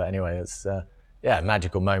podium. But anyway, it's a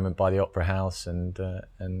magical moment by the Opera House and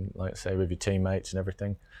like I say, with your teammates and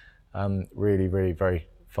everything. Really, really very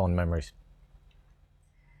fond memories.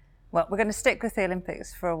 Well, we're going to stick with the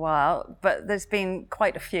Olympics for a while, but there's been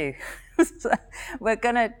quite a few. So we're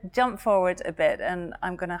going to jump forward a bit and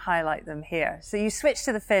I'm going to highlight them here. So you switched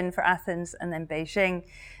to the Fin for Athens and then Beijing,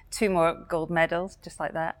 2 more gold medals, just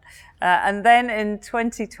like that. And then in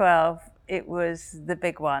 2012, it was the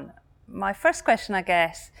big one. My first question, I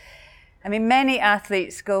guess, many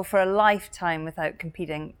athletes go for a lifetime without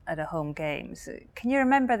competing at a home games. Can you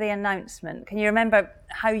remember the announcement? Can you remember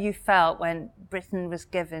how you felt when Britain was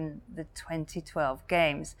given the 2012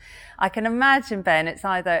 games? I can imagine, Ben, it's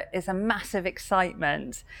a massive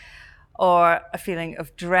excitement or a feeling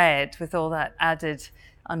of dread with all that added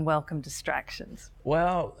unwelcome distractions.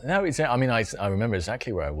 Well, no, I remember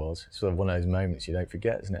exactly where I was. It's sort of one of those moments you don't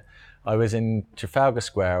forget, isn't it? I was in Trafalgar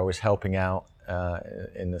Square. I was helping out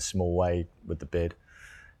in a small way with the bid,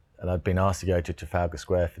 and I'd been asked to go to Trafalgar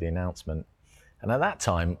Square for the announcement. And at that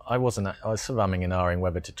time, I was sort of umming and ahhing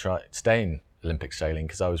whether to stay in Olympic sailing,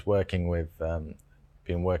 because I was working with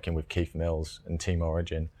Keith Mills and Team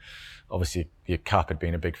Origin. Obviously, the Cup had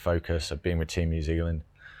been a big focus. I'd been with Team New Zealand,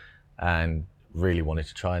 and really wanted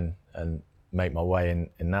to try and make my way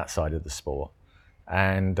in that side of the sport.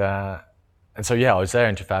 And so I was there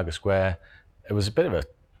in Trafalgar Square. It was a bit of a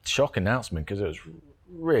shock announcement because it was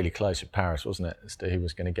really close with Paris, wasn't it, as to who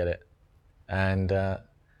was going to get it. And I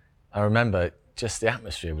remember just the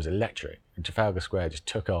atmosphere was electric. And Trafalgar Square just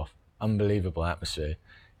took off, unbelievable atmosphere.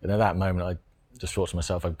 And at that moment, I just thought to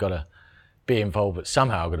myself, I've got to be involved, but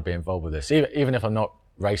somehow I've got to be involved with this. Even if I'm not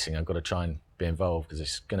racing, I've got to try and be involved because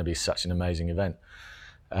it's going to be such an amazing event.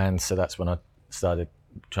 And so that's when I started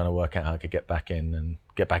trying to work out how I could get back in and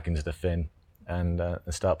get back into the Fin and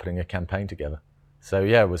start putting a campaign together. So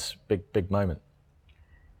it was a big moment.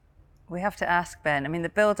 We have to ask, Ben, the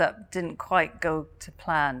build-up didn't quite go to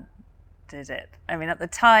plan, did it? At the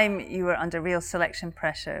time you were under real selection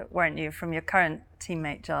pressure, weren't you, from your current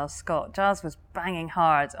teammate Giles Scott. Giles was banging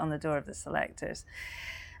hard on the door of the selectors.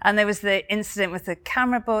 And there was the incident with the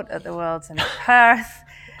camera boat at the Worlds in Perth.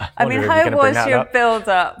 How was your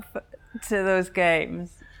build-up to those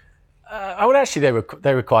games? Actually,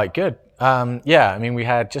 they were quite good. We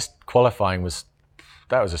had just qualifying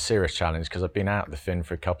that was a serious challenge because I've been out of the Fin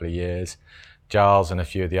for a couple of years. Giles and a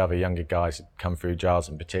few of the other younger guys had come through, Giles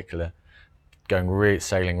in particular,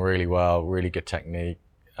 sailing really well, really good technique,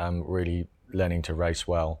 really learning to race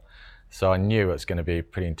well. So I knew it was going to be a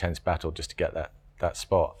pretty intense battle just to get that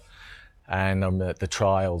spot. And the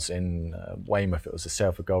trials in Weymouth, it was the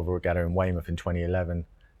Sail for Gold Regatta in Weymouth in 2011.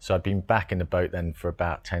 So I'd been back in the boat then for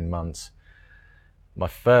about 10 months. My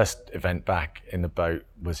first event back in the boat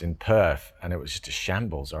was in Perth, and it was just a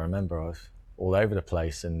shambles. I remember I was all over the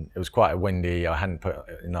place, and it was quite windy. I hadn't put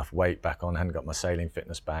enough weight back on, I hadn't got my sailing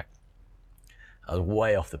fitness back. I was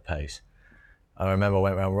way off the pace. I remember I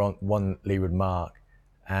went around one leeward mark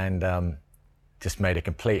and just made a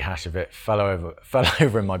complete hash of it, fell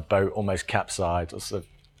over in my boat, almost capsized, sort of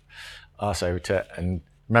arse over to it, and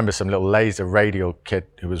remember some little laser radial kid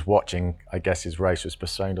who was watching, I guess his race was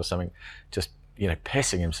postponed or something, just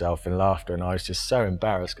pissing himself in laughter, and I was just so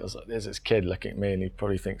embarrassed because there's this kid looking at me and he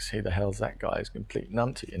probably thinks, who the hell's that guy? He's a complete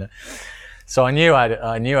numpty, So I knew I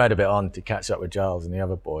had a bit on to catch up with Giles and the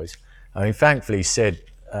other boys. I mean, thankfully Sid,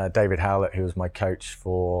 David Howlett, who was my coach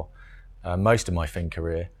for most of my fin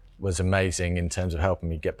career, was amazing in terms of helping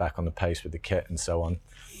me get back on the pace with the kit and so on.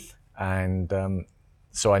 And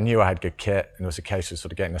so I knew I had good kit, and it was a case of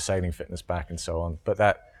sort of getting the sailing fitness back and so on. But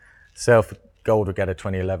that Sail for Gold Regatta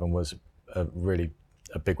 2011 was really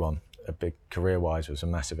a big one, a big career-wise. It was a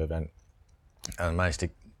massive event. And I managed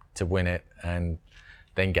to win it and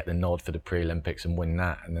then get the nod for the pre-Olympics and win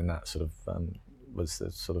that. And then that sort of was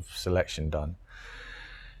the sort of selection done.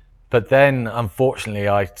 But then, unfortunately,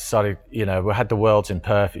 I started, we had the Worlds in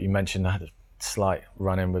Perth that you mentioned. I had a slight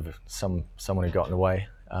run-in with someone who got in the way.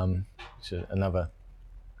 Which is another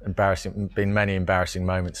been many embarrassing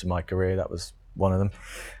moments in my career. That was one of them.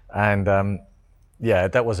 And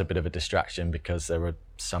that was a bit of a distraction because there were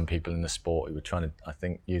some people in the sport who were trying to, I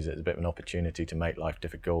think, use it as a bit of an opportunity to make life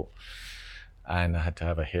difficult. And I had to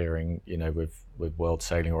have a hearing, with World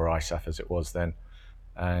Sailing, or ISAF as it was then.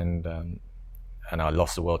 And I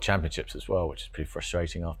lost the World Championships as well, which is pretty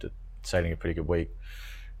frustrating after sailing a pretty good week.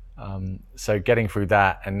 So getting through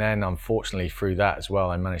that, and then unfortunately through that as well,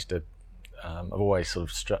 I managed to, I've always sort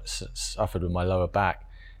of suffered with my lower back,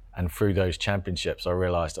 and through those championships I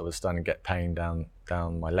realised I was starting to get pain down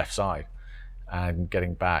my left side, and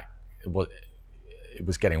getting back, it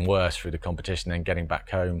was getting worse through the competition, then getting back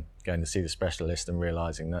home, going to see the specialist and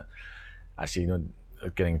realising that actually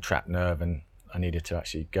getting trapped nerve, and I needed to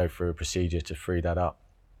actually go through a procedure to free that up.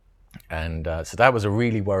 And so that was a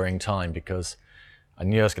really worrying time because I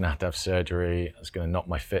knew I was going to have surgery. I was going to knock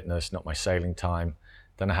my fitness, knock my sailing time.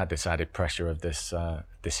 Then I had this added pressure of this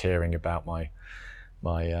hearing about my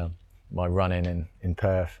run-in in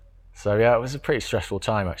Perth. So yeah, it was a pretty stressful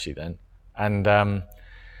time actually then. And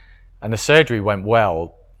the surgery went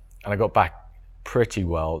well, and I got back pretty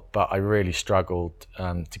well, but I really struggled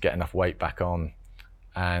to get enough weight back on,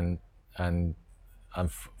 and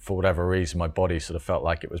for whatever reason, my body sort of felt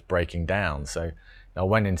like it was breaking down. So I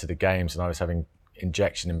went into the games and I was having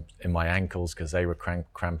injection in my ankles because they were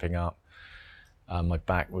cramping up. My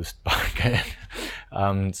back was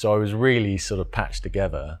so I was really sort of patched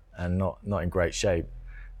together and not in great shape.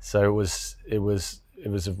 So it was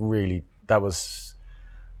a really, that was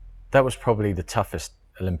probably the toughest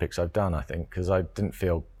Olympics I've done, I think, because I didn't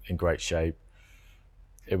feel in great shape.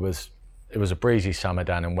 It was a breezy summer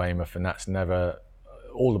down in Weymouth, and that's never,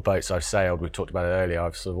 all the boats I've sailed, we talked about it earlier,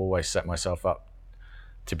 I've sort of always set myself up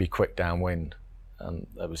to be quick downwind.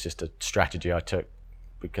 That was just a strategy I took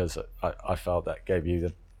because I felt that gave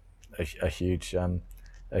you a huge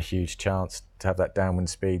chance to have that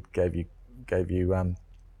downwind speed, gave you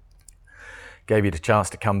the chance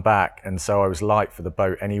to come back. And so I was light for the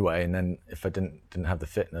boat anyway, and then if I didn't have the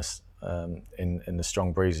fitness in the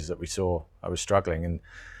strong breezes that we saw, I was struggling. And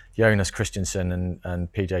Jonas Christensen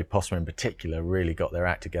and PJ Postma in particular really got their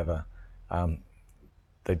act together.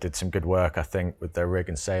 They did some good work, I think, with their rig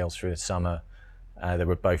and sails through the summer. They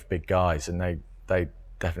were both big guys, and they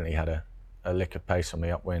definitely had a lick of pace on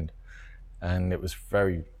the upwind. And it was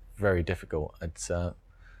very, very difficult. It's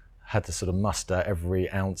had to sort of muster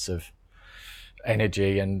every ounce of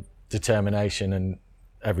energy and determination and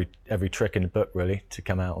every trick in the book, really, to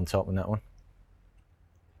come out on top in that one.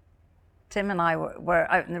 Tim and I were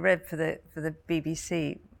out in the Rib for the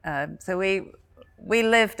BBC, so we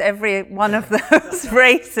lived every one of those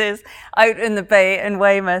races out in the bay in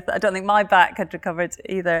Weymouth. I don't think my back had recovered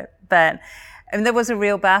either, Ben. And there was a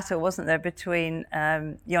real battle, wasn't there, between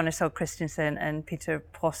Jonas O. Christensen and Peter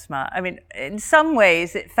Postma. I mean, in some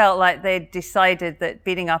ways, it felt like they'd decided that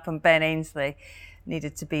beating up on Ben Ainslie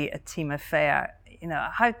needed to be a team affair.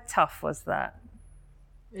 How tough was that?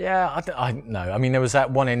 Yeah, I don't know. I mean, there was that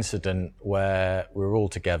one incident where we were all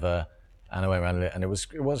together, and I went around it, and it was,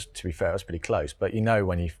 to be fair, it was pretty close. But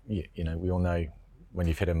when we all know when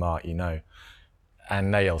you've hit a mark,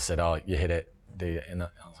 And they all said, "Oh, you hit it." And I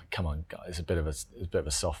was like, "Come on, guys, it's a bit of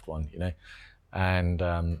a soft one, And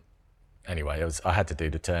anyway, I had to do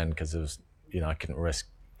the turn because it was, I couldn't risk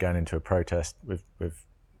going into a protest with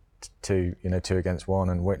two against one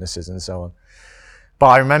and witnesses and so on. But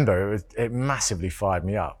I remember it massively fired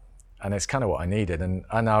me up, and it's kind of what I needed. And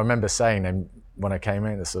I remember saying them when I came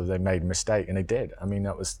in, sort of, they made a mistake, and they did. I mean,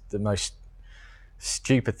 that was the most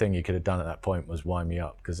stupid thing you could have done at that point, was wind me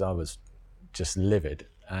up, because I was just livid.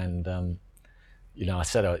 And as I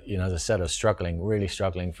said, I was really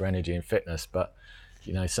struggling for energy and fitness. But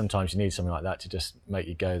sometimes you need something like that to just make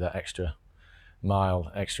you go that extra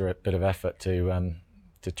mile, extra bit of effort to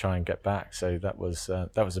try and get back. So that was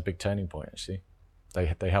a big turning point, actually.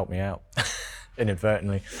 They helped me out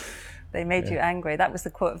inadvertently. They made you angry. That was the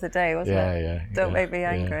quote of the day, wasn't it? Yeah. Don't make me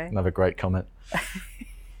angry. Yeah. Another great comment.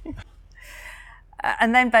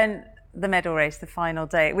 And then, Ben, the medal race, the final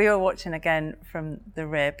day. We were watching again from the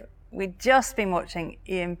rib. We'd just been watching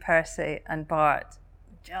Ian Percy and Bart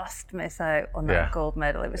just miss out on that gold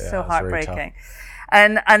medal. It was so heartbreaking. Really,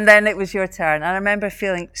 and then it was your turn. And I remember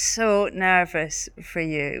feeling so nervous for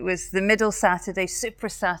you. It was the middle Saturday, Super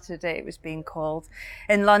Saturday it was being called.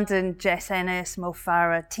 In London, Jess Ennis, Mo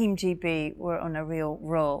Farah, Team GB were on a real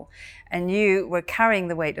roll. And you were carrying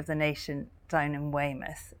the weight of the nation down in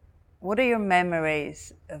Weymouth. What are your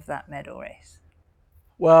memories of that medal race?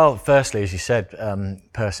 Well, firstly, as you said,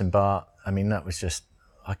 Percy and Bart, I mean, that was just,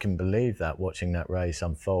 I couldn't believe that, watching that race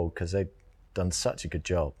unfold, because they'd done such a good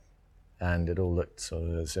job. And it all looked sort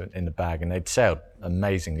of in the bag, and they'd sailed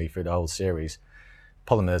amazingly through the whole series.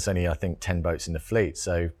 Problem, there's only, I think, 10 boats in the fleet,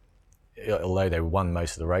 so although they won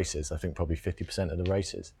most of the races, I think probably 50% of the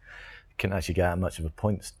races, couldn't actually get that much of a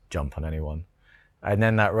points jump on anyone. And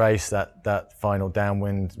then that race, that final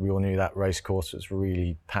downwind, we all knew that race course was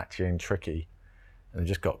really patchy and tricky, and they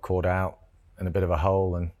just got caught out in a bit of a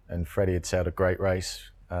hole, and Freddie had sailed a great race,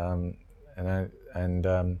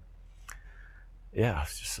 yeah, I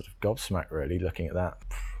was just sort of gobsmacked, really, looking at that.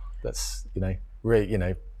 That's,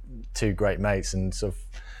 really, two great mates, and so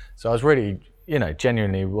I was really,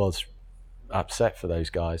 genuinely was upset for those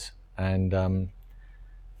guys. And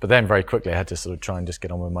but then very quickly I had to sort of try and just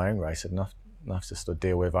get on with my own race. I had enough to sort of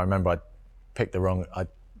deal with. I remember I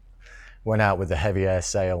went out with the heavy air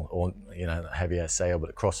sail, or heavy air sail, but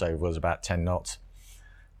the crossover was about 10 knots,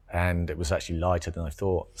 and it was actually lighter than I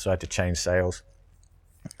thought. So I had to change sails.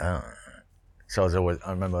 So I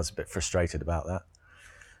remember I was a bit frustrated about that,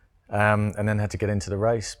 and then had to get into the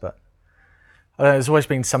race. But there's always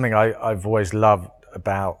been something I've always loved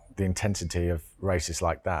about the intensity of races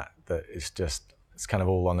like that. That it's kind of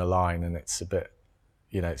all on the line, and it's a bit,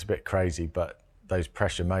 it's a bit crazy. But those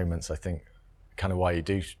pressure moments, I think, kind of why you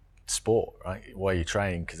do sport, right? Why you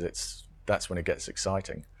train, because that's when it gets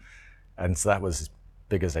exciting. And so that was as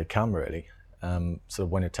big as they come, really. Sort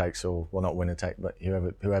of winner takes all, well, not winner take, but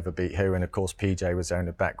whoever beat who. And of course, PJ was there in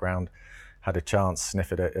the background, had a chance,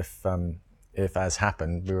 sniff at it if as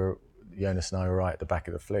happened, Jonas and I were right at the back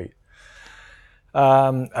of the fleet.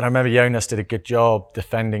 And I remember Jonas did a good job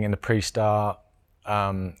defending in the pre-start,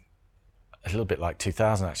 a little bit like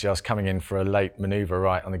 2000 actually. I was coming in for a late manoeuvre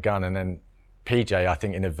right on the gun, and then PJ, I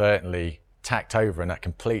think, inadvertently tacked over, and that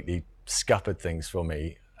completely scuppered things for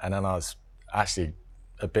me. And then I was actually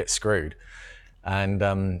a bit screwed. And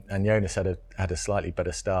Jonas had a slightly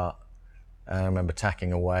better start. And I remember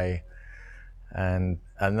tacking away, and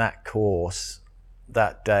that course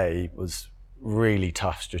that day was really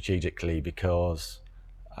tough strategically, because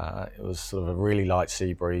it was sort of a really light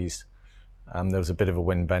sea breeze. There was a bit of a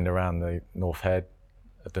wind bend around the North Head,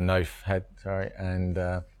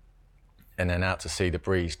 and then out to sea, the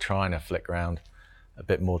breeze trying to flick around a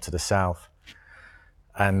bit more to the south.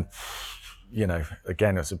 And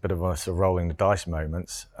again, it was a bit of a sort of rolling the dice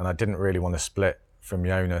moments, and I didn't really want to split from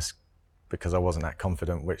Jonas because I wasn't that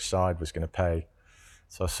confident which side was going to pay.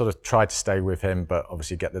 So I sort of tried to stay with him, but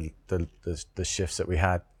obviously get the shifts that we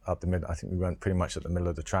had up the mid. I think we went pretty much at the middle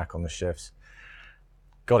of the track on the shifts.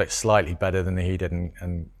 Got it slightly better than he did,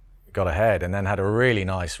 and got ahead, and then had a really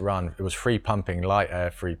nice run. It was free pumping, light air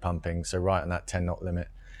free pumping, so right on that 10 knot limit,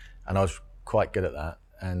 and I was quite good at that.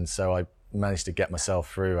 And so I managed to get myself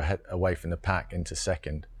through away from the pack into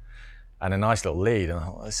second, and a nice little lead. And I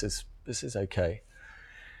thought, this is okay.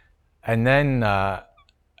 And then I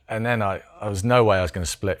was no way I was going to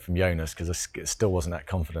split from Jonas, because I still wasn't that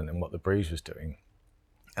confident in what the breeze was doing.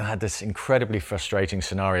 And I had this incredibly frustrating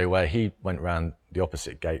scenario where he went round the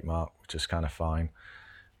opposite gate mark, which was kind of fine.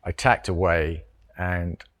 I tacked away,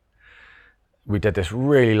 and we did this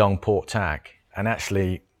really long port tack, and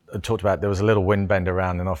actually I talked about there was a little wind bend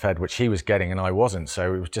around the North Head, which he was getting and I wasn't.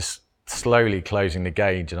 So it was just slowly closing the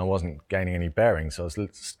gauge, and I wasn't gaining any bearings. So I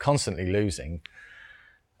was constantly losing.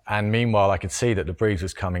 And meanwhile, I could see that the breeze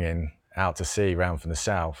was coming in out to sea round from the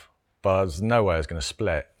south, but there was no way I was going to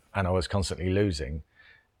split, and I was constantly losing.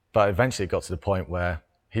 but eventually it got to the point where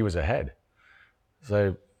he was ahead.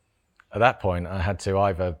 So at that point, I had to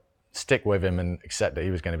either stick with him and accept that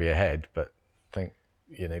he was going to be ahead, but think,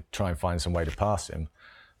 try and find some way to pass him,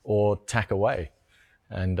 or tack away.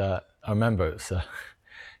 And I remember it's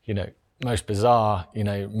most bizarre,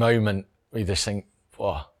 moment where you just think,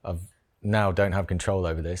 "Oh, I've now don't have control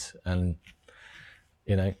over this," and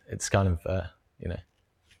it's kind of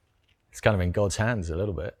it's kind of in God's hands a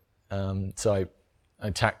little bit. So I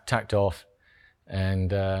tacked off, and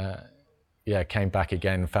came back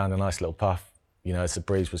again, found a nice little puff, as the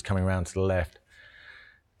breeze was coming around to the left,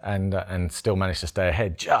 and still managed to stay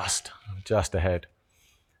ahead, just ahead.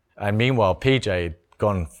 And meanwhile, PJ had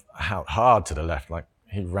gone out hard to the left, like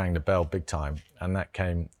he rang the bell big time, and that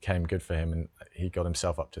came good for him, and he got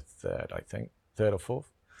himself up to third, I think, third or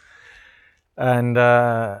fourth. And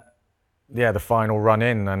the final run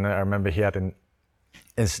in, and I remember he had an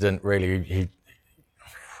incident. Really,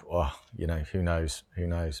 who knows?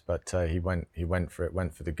 But he went for it,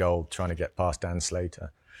 went for the gold, trying to get past Dan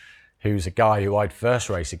Slater, who's a guy who I'd first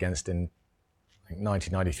raced against in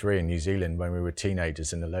 1993 in New Zealand when we were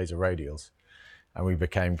teenagers in the Laser Radials, and we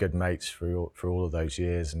became good mates for all of those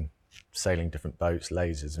years, and sailing different boats,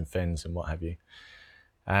 lasers and fins and what have you.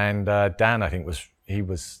 And Dan, I think he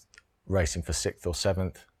was racing for 6th or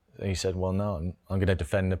 7th. He said, "Well, no, I'm going to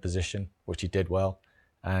defend the position," which he did well.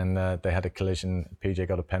 And they had a collision. PJ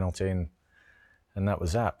got a penalty, and that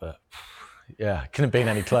was that. But yeah, couldn't have been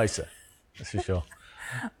any closer. That's for sure.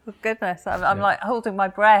 Oh, goodness, I'm like holding my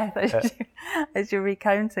breath as you're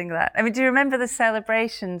recounting that. I mean, do you remember the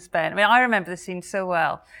celebrations, Ben? I mean, I remember the scene so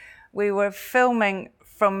well. We were filming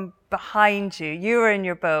from behind you. You were in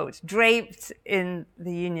your boat, draped in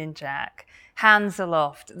the Union Jack, hands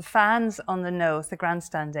aloft. The fans on the nose, the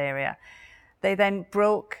grandstand area, they then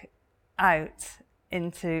broke out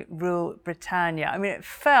into Rule Britannia. I mean, it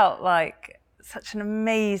felt like such an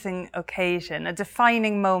amazing occasion, a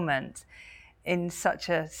defining moment in such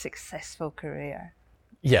a successful career.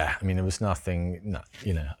 Yeah, I mean, there was nothing,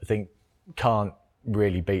 I think can't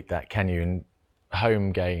really beat that, can you? In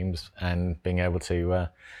home games and being able to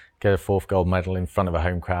get a 4th gold medal in front of a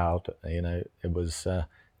home crowd, it was an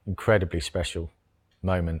incredibly special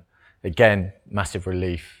moment. Again, massive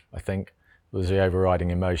relief, I think, was the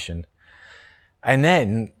overriding emotion. And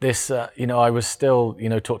then this, I was still,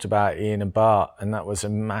 talked about Ian and Bart, and that was a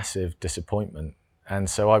massive disappointment. And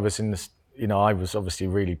so I was in this, I was obviously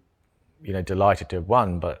really, delighted to have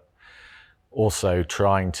won, but also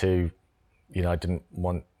trying to, I didn't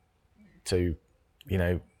want to,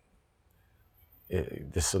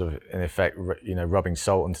 this sort of, in effect, rubbing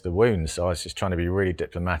salt into the wound. So I was just trying to be really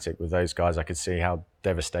diplomatic with those guys. I could see how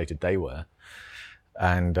devastated they were.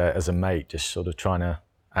 And as a mate, just sort of trying to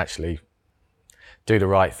actually do the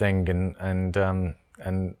right thing, and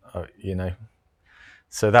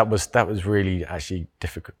so that was really actually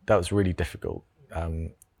difficult. That was really difficult,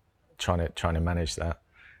 trying to manage that.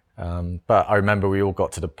 But I remember we all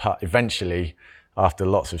got to the pub eventually, after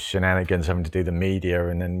lots of shenanigans, having to do the media,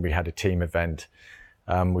 and then we had a team event.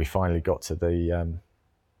 We finally got to the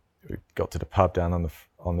pub down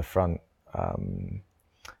on the front,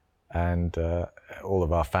 and all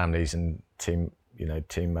of our families and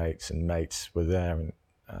teammates and mates were there,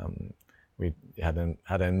 and we had an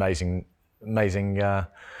amazing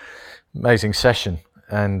session.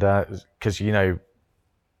 And because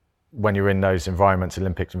when you're in those environments,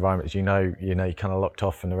 Olympics environments, you kind of locked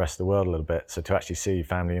off from the rest of the world a little bit. So to actually see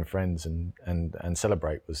family and friends and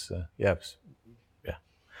celebrate was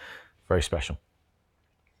very special.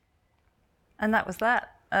 And that was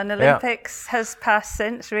that. And Olympics has passed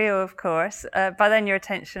since Rio, of course. By then, your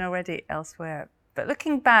attention already elsewhere. But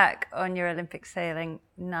looking back on your Olympic sailing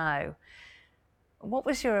now, what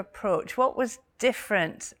was your approach? What was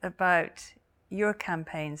different about your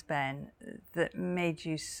campaigns, Ben, that made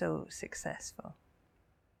you so successful?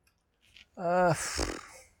 Well,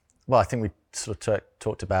 I think we sort of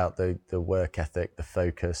talked about the work ethic, the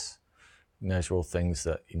focus. Those are all things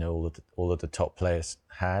that all of the top players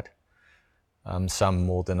had. Some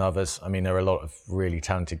more than others. I mean, there are a lot of really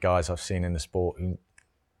talented guys I've seen in the sport who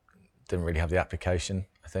didn't really have the application,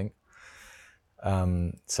 I think.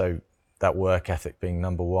 So that work ethic being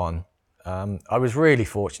number one. I was really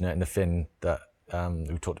fortunate in the Finn that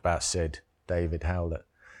we talked about David Howlett,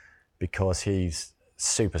 because he's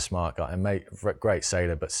super smart guy, a great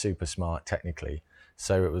sailor, but super smart technically.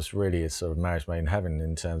 So it was really a sort of marriage made in heaven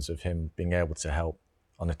in terms of him being able to help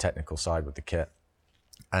on the technical side with the kit.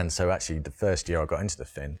 And so actually the first year I got into the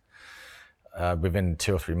Finn, within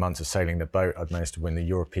 2 or 3 months of sailing the boat, I'd managed to win the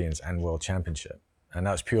Europeans and World Championship. And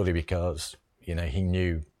that was purely because, he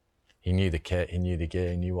knew he knew the kit, he knew the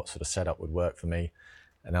gear, he knew what sort of setup would work for me.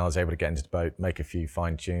 And I was able to get into the boat, make a few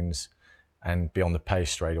fine tunes and be on the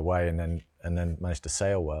pace straight away, and then managed to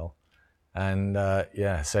sail well. And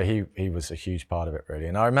so he was a huge part of it, really.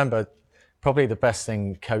 And I remember probably the best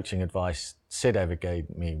thing coaching advice Sid ever gave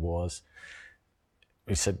me was,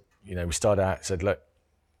 he said, we started out, said, look,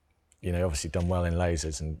 obviously done well in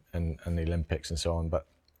lasers and the Olympics and so on, but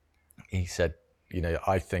he said,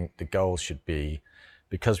 I think the goal should be,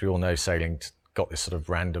 because we all know sailing's got this sort of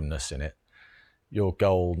randomness in it, your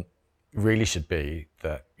goal really should be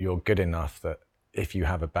that you're good enough that if you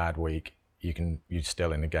have a bad week, you're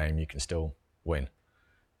still in the game, you can still win.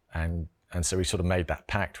 And so we sort of made that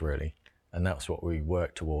pact, really, and that's what we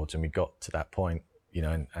worked towards, and we got to that point,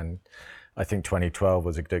 and I think 2012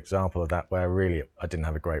 was a good example of that, where really I didn't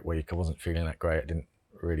have a great week. I wasn't feeling that great. I didn't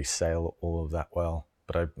really sail all of that well,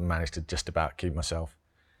 but I managed to just about keep myself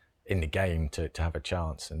in the game to have a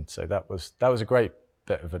chance. And so that was a great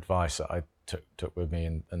bit of advice that I took with me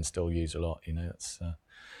and still use a lot. It's a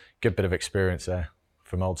good bit of experience there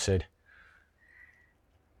from old Sid.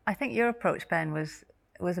 I think your approach, Ben, was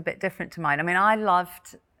a bit different to mine. I mean, I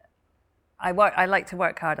like to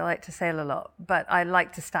work hard, I like to sail a lot, but I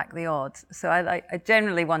like to stack the odds. So I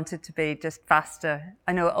generally wanted to be just faster.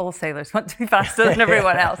 I know all sailors want to be faster than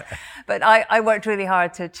everyone else, but I worked really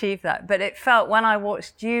hard to achieve that. But it felt, when I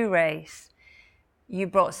watched you race, you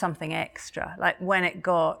brought something extra. Like when it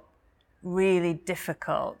got really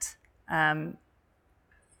difficult, when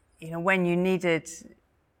you needed,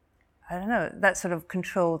 I don't know, that sort of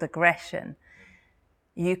controlled aggression,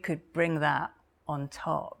 you could bring that on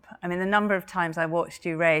top. I mean, the number of times I watched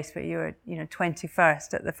you race where you were,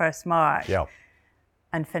 21st at the first mark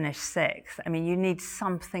and finished 6th. I mean, you need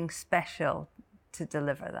something special to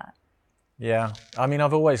deliver that. Yeah, I mean,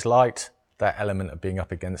 I've always liked that element of being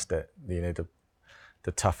up against it.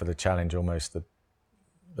 The tougher the challenge, almost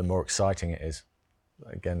the more exciting it is.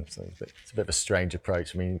 Again, it's a bit of a strange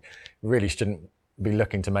approach. I mean, you really shouldn't be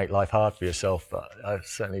looking to make life hard for yourself, but I've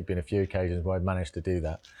certainly been a few occasions where I've managed to do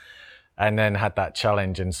that. And then had that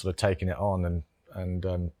challenge and sort of taken it on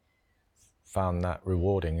and found that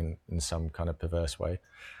rewarding in some kind of perverse way.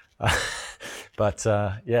 But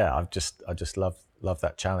I just love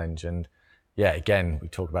that challenge. And yeah, again, we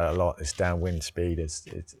talk about it a lot. This downwind speed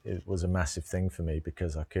it was a massive thing for me,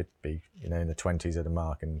 because I could be in the 20s at the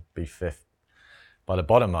mark and be 5th by the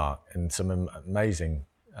bottom mark in some amazing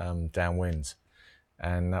downwinds,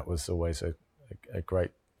 and that was always a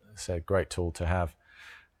great tool to have.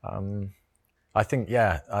 I think,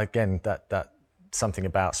 again, that something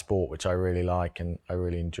about sport which I really like, and I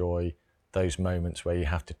really enjoy those moments where you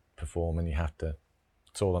have to perform and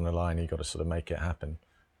it's all on the line, you've got to sort of make it happen.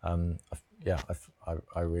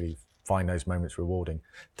 I really find those moments rewarding.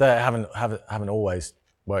 They haven't always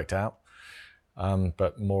worked out,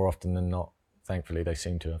 but more often than not, thankfully, they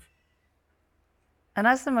seem to have. And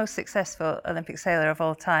as the most successful Olympic sailor of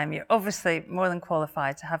all time, you're obviously more than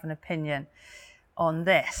qualified to have an opinion on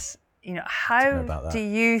this. How do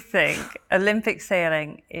you think Olympic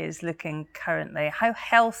sailing is looking currently? How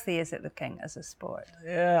healthy is it looking as a sport?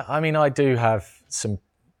 Yeah, I mean, I do have some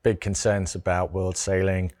big concerns about world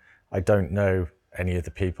sailing. I don't know any of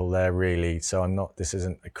the people there really, so this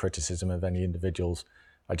isn't a criticism of any individuals.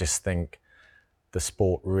 I just think the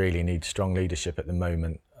sport really needs strong leadership at the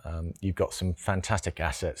moment. You've got some fantastic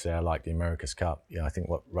assets there, like the America's Cup. I think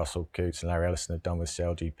what Russell Coutts and Larry Ellison have done with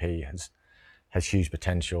SailGP has huge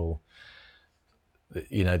potential.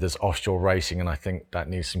 There's offshore racing, and I think that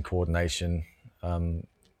needs some coordination.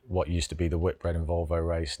 What used to be the Whitbread and Volvo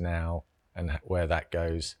race now, and where that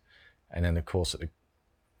goes. And then, of course, at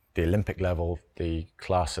the Olympic level, the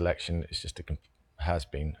class selection is has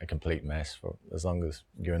been a complete mess for as long as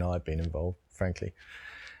you and I have been involved, frankly.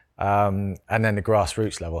 And then the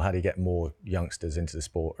grassroots level, how do you get more youngsters into the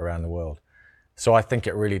sport around the world? So I think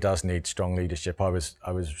it really does need strong leadership. I was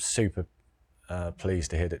super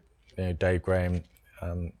pleased to hear that Dave Graham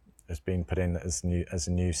has been put in as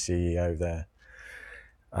a new CEO there.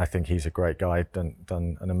 I think he's a great guy, done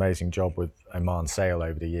an amazing job with Oman Sail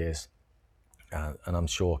over the years, and I'm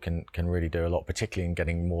sure can really do a lot, particularly in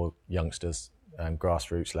getting more youngsters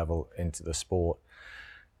grassroots level into the sport.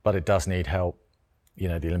 But it does need help. The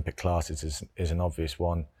Olympic classes is an obvious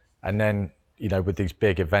one, and then with these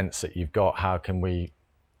big events that you've got, how can we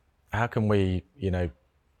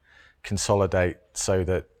consolidate so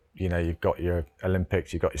that you've got your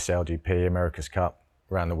Olympics, you've got your SailGP, America's Cup,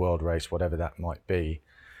 around the world race, whatever that might be,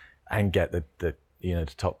 and get the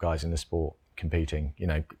top guys in the sport competing.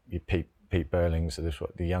 You Pete Burling, so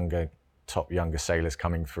the younger sailors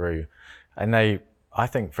coming through, and they, I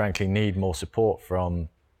think, frankly, need more support from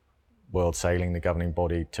World Sailing, the governing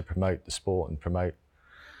body, to promote the sport and promote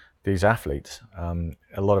these athletes.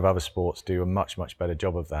 A lot of other sports do a much, much better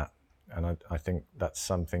job of that. And I think that's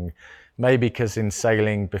something, maybe because in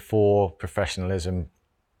sailing before professionalism,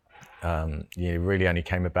 really only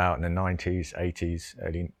came about in the 90s, 80s,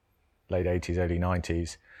 late 80s, early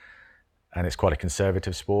 90s. And it's quite a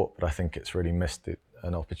conservative sport, but I think it's really missed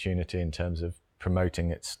an opportunity in terms of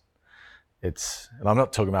promoting its. And I'm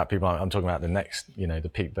not talking about people, I'm talking about the next,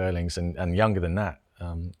 the Pete Burlings and younger than that,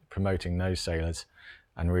 promoting those sailors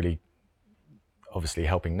and really obviously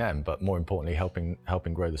helping them, but more importantly,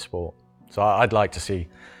 helping grow the sport. So I'd like to see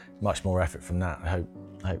much more effort from that. I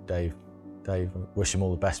hope Dave, wish him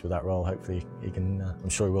all the best with that role. Hopefully he can, I'm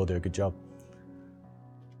sure he will do a good job.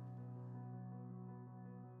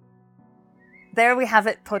 There we have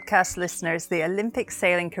it, podcast listeners, the Olympic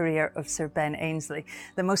sailing career of Sir Ben Ainslie,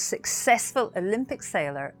 the most successful Olympic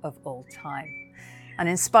sailor of all time. An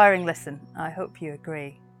inspiring listen, I hope you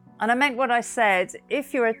agree. And I meant what I said.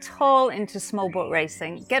 If you're at all into small boat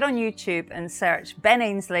racing, get on YouTube and search Ben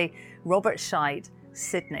Ainslie, Robert Scheid,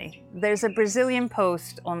 Sydney. There's a Brazilian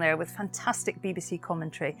post on there with fantastic BBC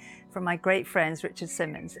commentary from my great friends Richard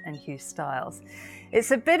Simmons and Hugh Stiles.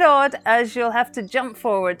 It's a bit odd as you'll have to jump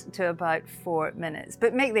forward to about 4 minutes,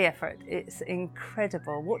 but make the effort. It's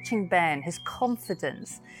incredible watching Ben, his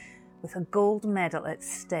confidence with a gold medal at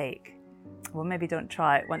stake. Well, maybe don't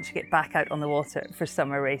try it once you get back out on the water for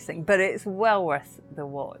summer racing, but it's well worth the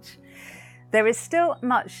watch. There is still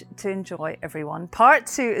much to enjoy, everyone. Part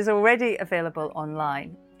 2 is already available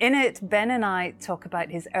online. In it, Ben and I talk about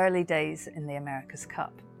his early days in the America's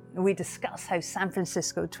Cup. We discuss how San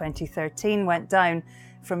Francisco 2013 went down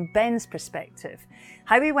from Ben's perspective,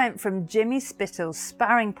 how he went from Jimmy Spittle's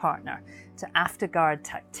sparring partner to afterguard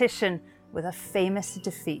tactician with a famous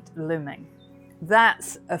defeat looming.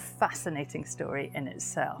 That's a fascinating story in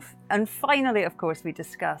itself. And finally, of course, we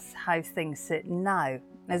discuss how things sit now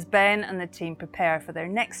as Ben and the team prepare for their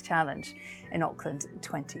next challenge in Auckland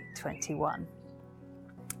 2021.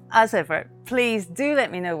 As ever, please do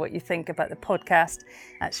let me know what you think about the podcast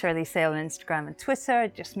at Shirley Sail on Instagram and Twitter,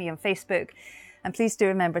 just me on Facebook. And please do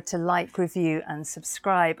remember to like, review and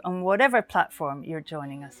subscribe on whatever platform you're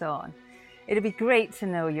joining us on. It'd be great to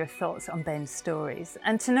know your thoughts on Ben's stories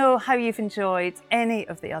and to know how you've enjoyed any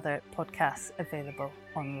of the other podcasts available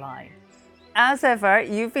online. As ever,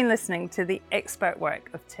 you've been listening to the expert work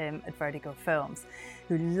of Tim at Vertigo Films,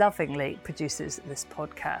 who lovingly produces this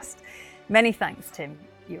podcast. Many thanks, Tim.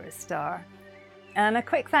 You're a star. And a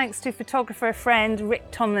quick thanks to photographer friend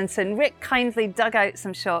Rick Tomlinson. Rick kindly dug out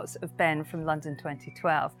some shots of Ben from London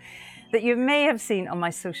 2012 that you may have seen on my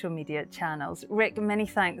social media channels. Rick, many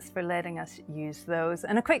thanks for letting us use those.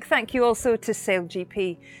 And a quick thank you also to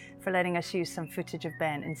SailGP for letting us use some footage of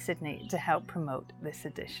Ben in Sydney to help promote this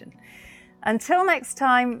edition. Until next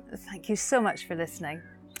time, thank you so much for listening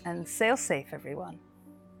and sail safe, everyone.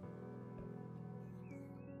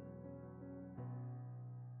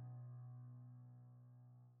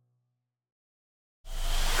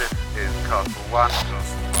 This is Castle 1.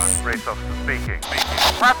 Race officer speaking.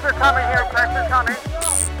 Pressure coming here, pressure coming.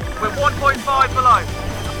 We're 1.5 below.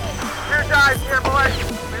 2 dives here, boys.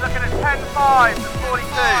 We're looking at 10-5 to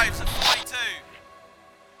 42.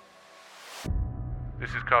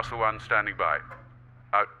 This is Castle 1 standing by.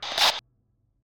 Out.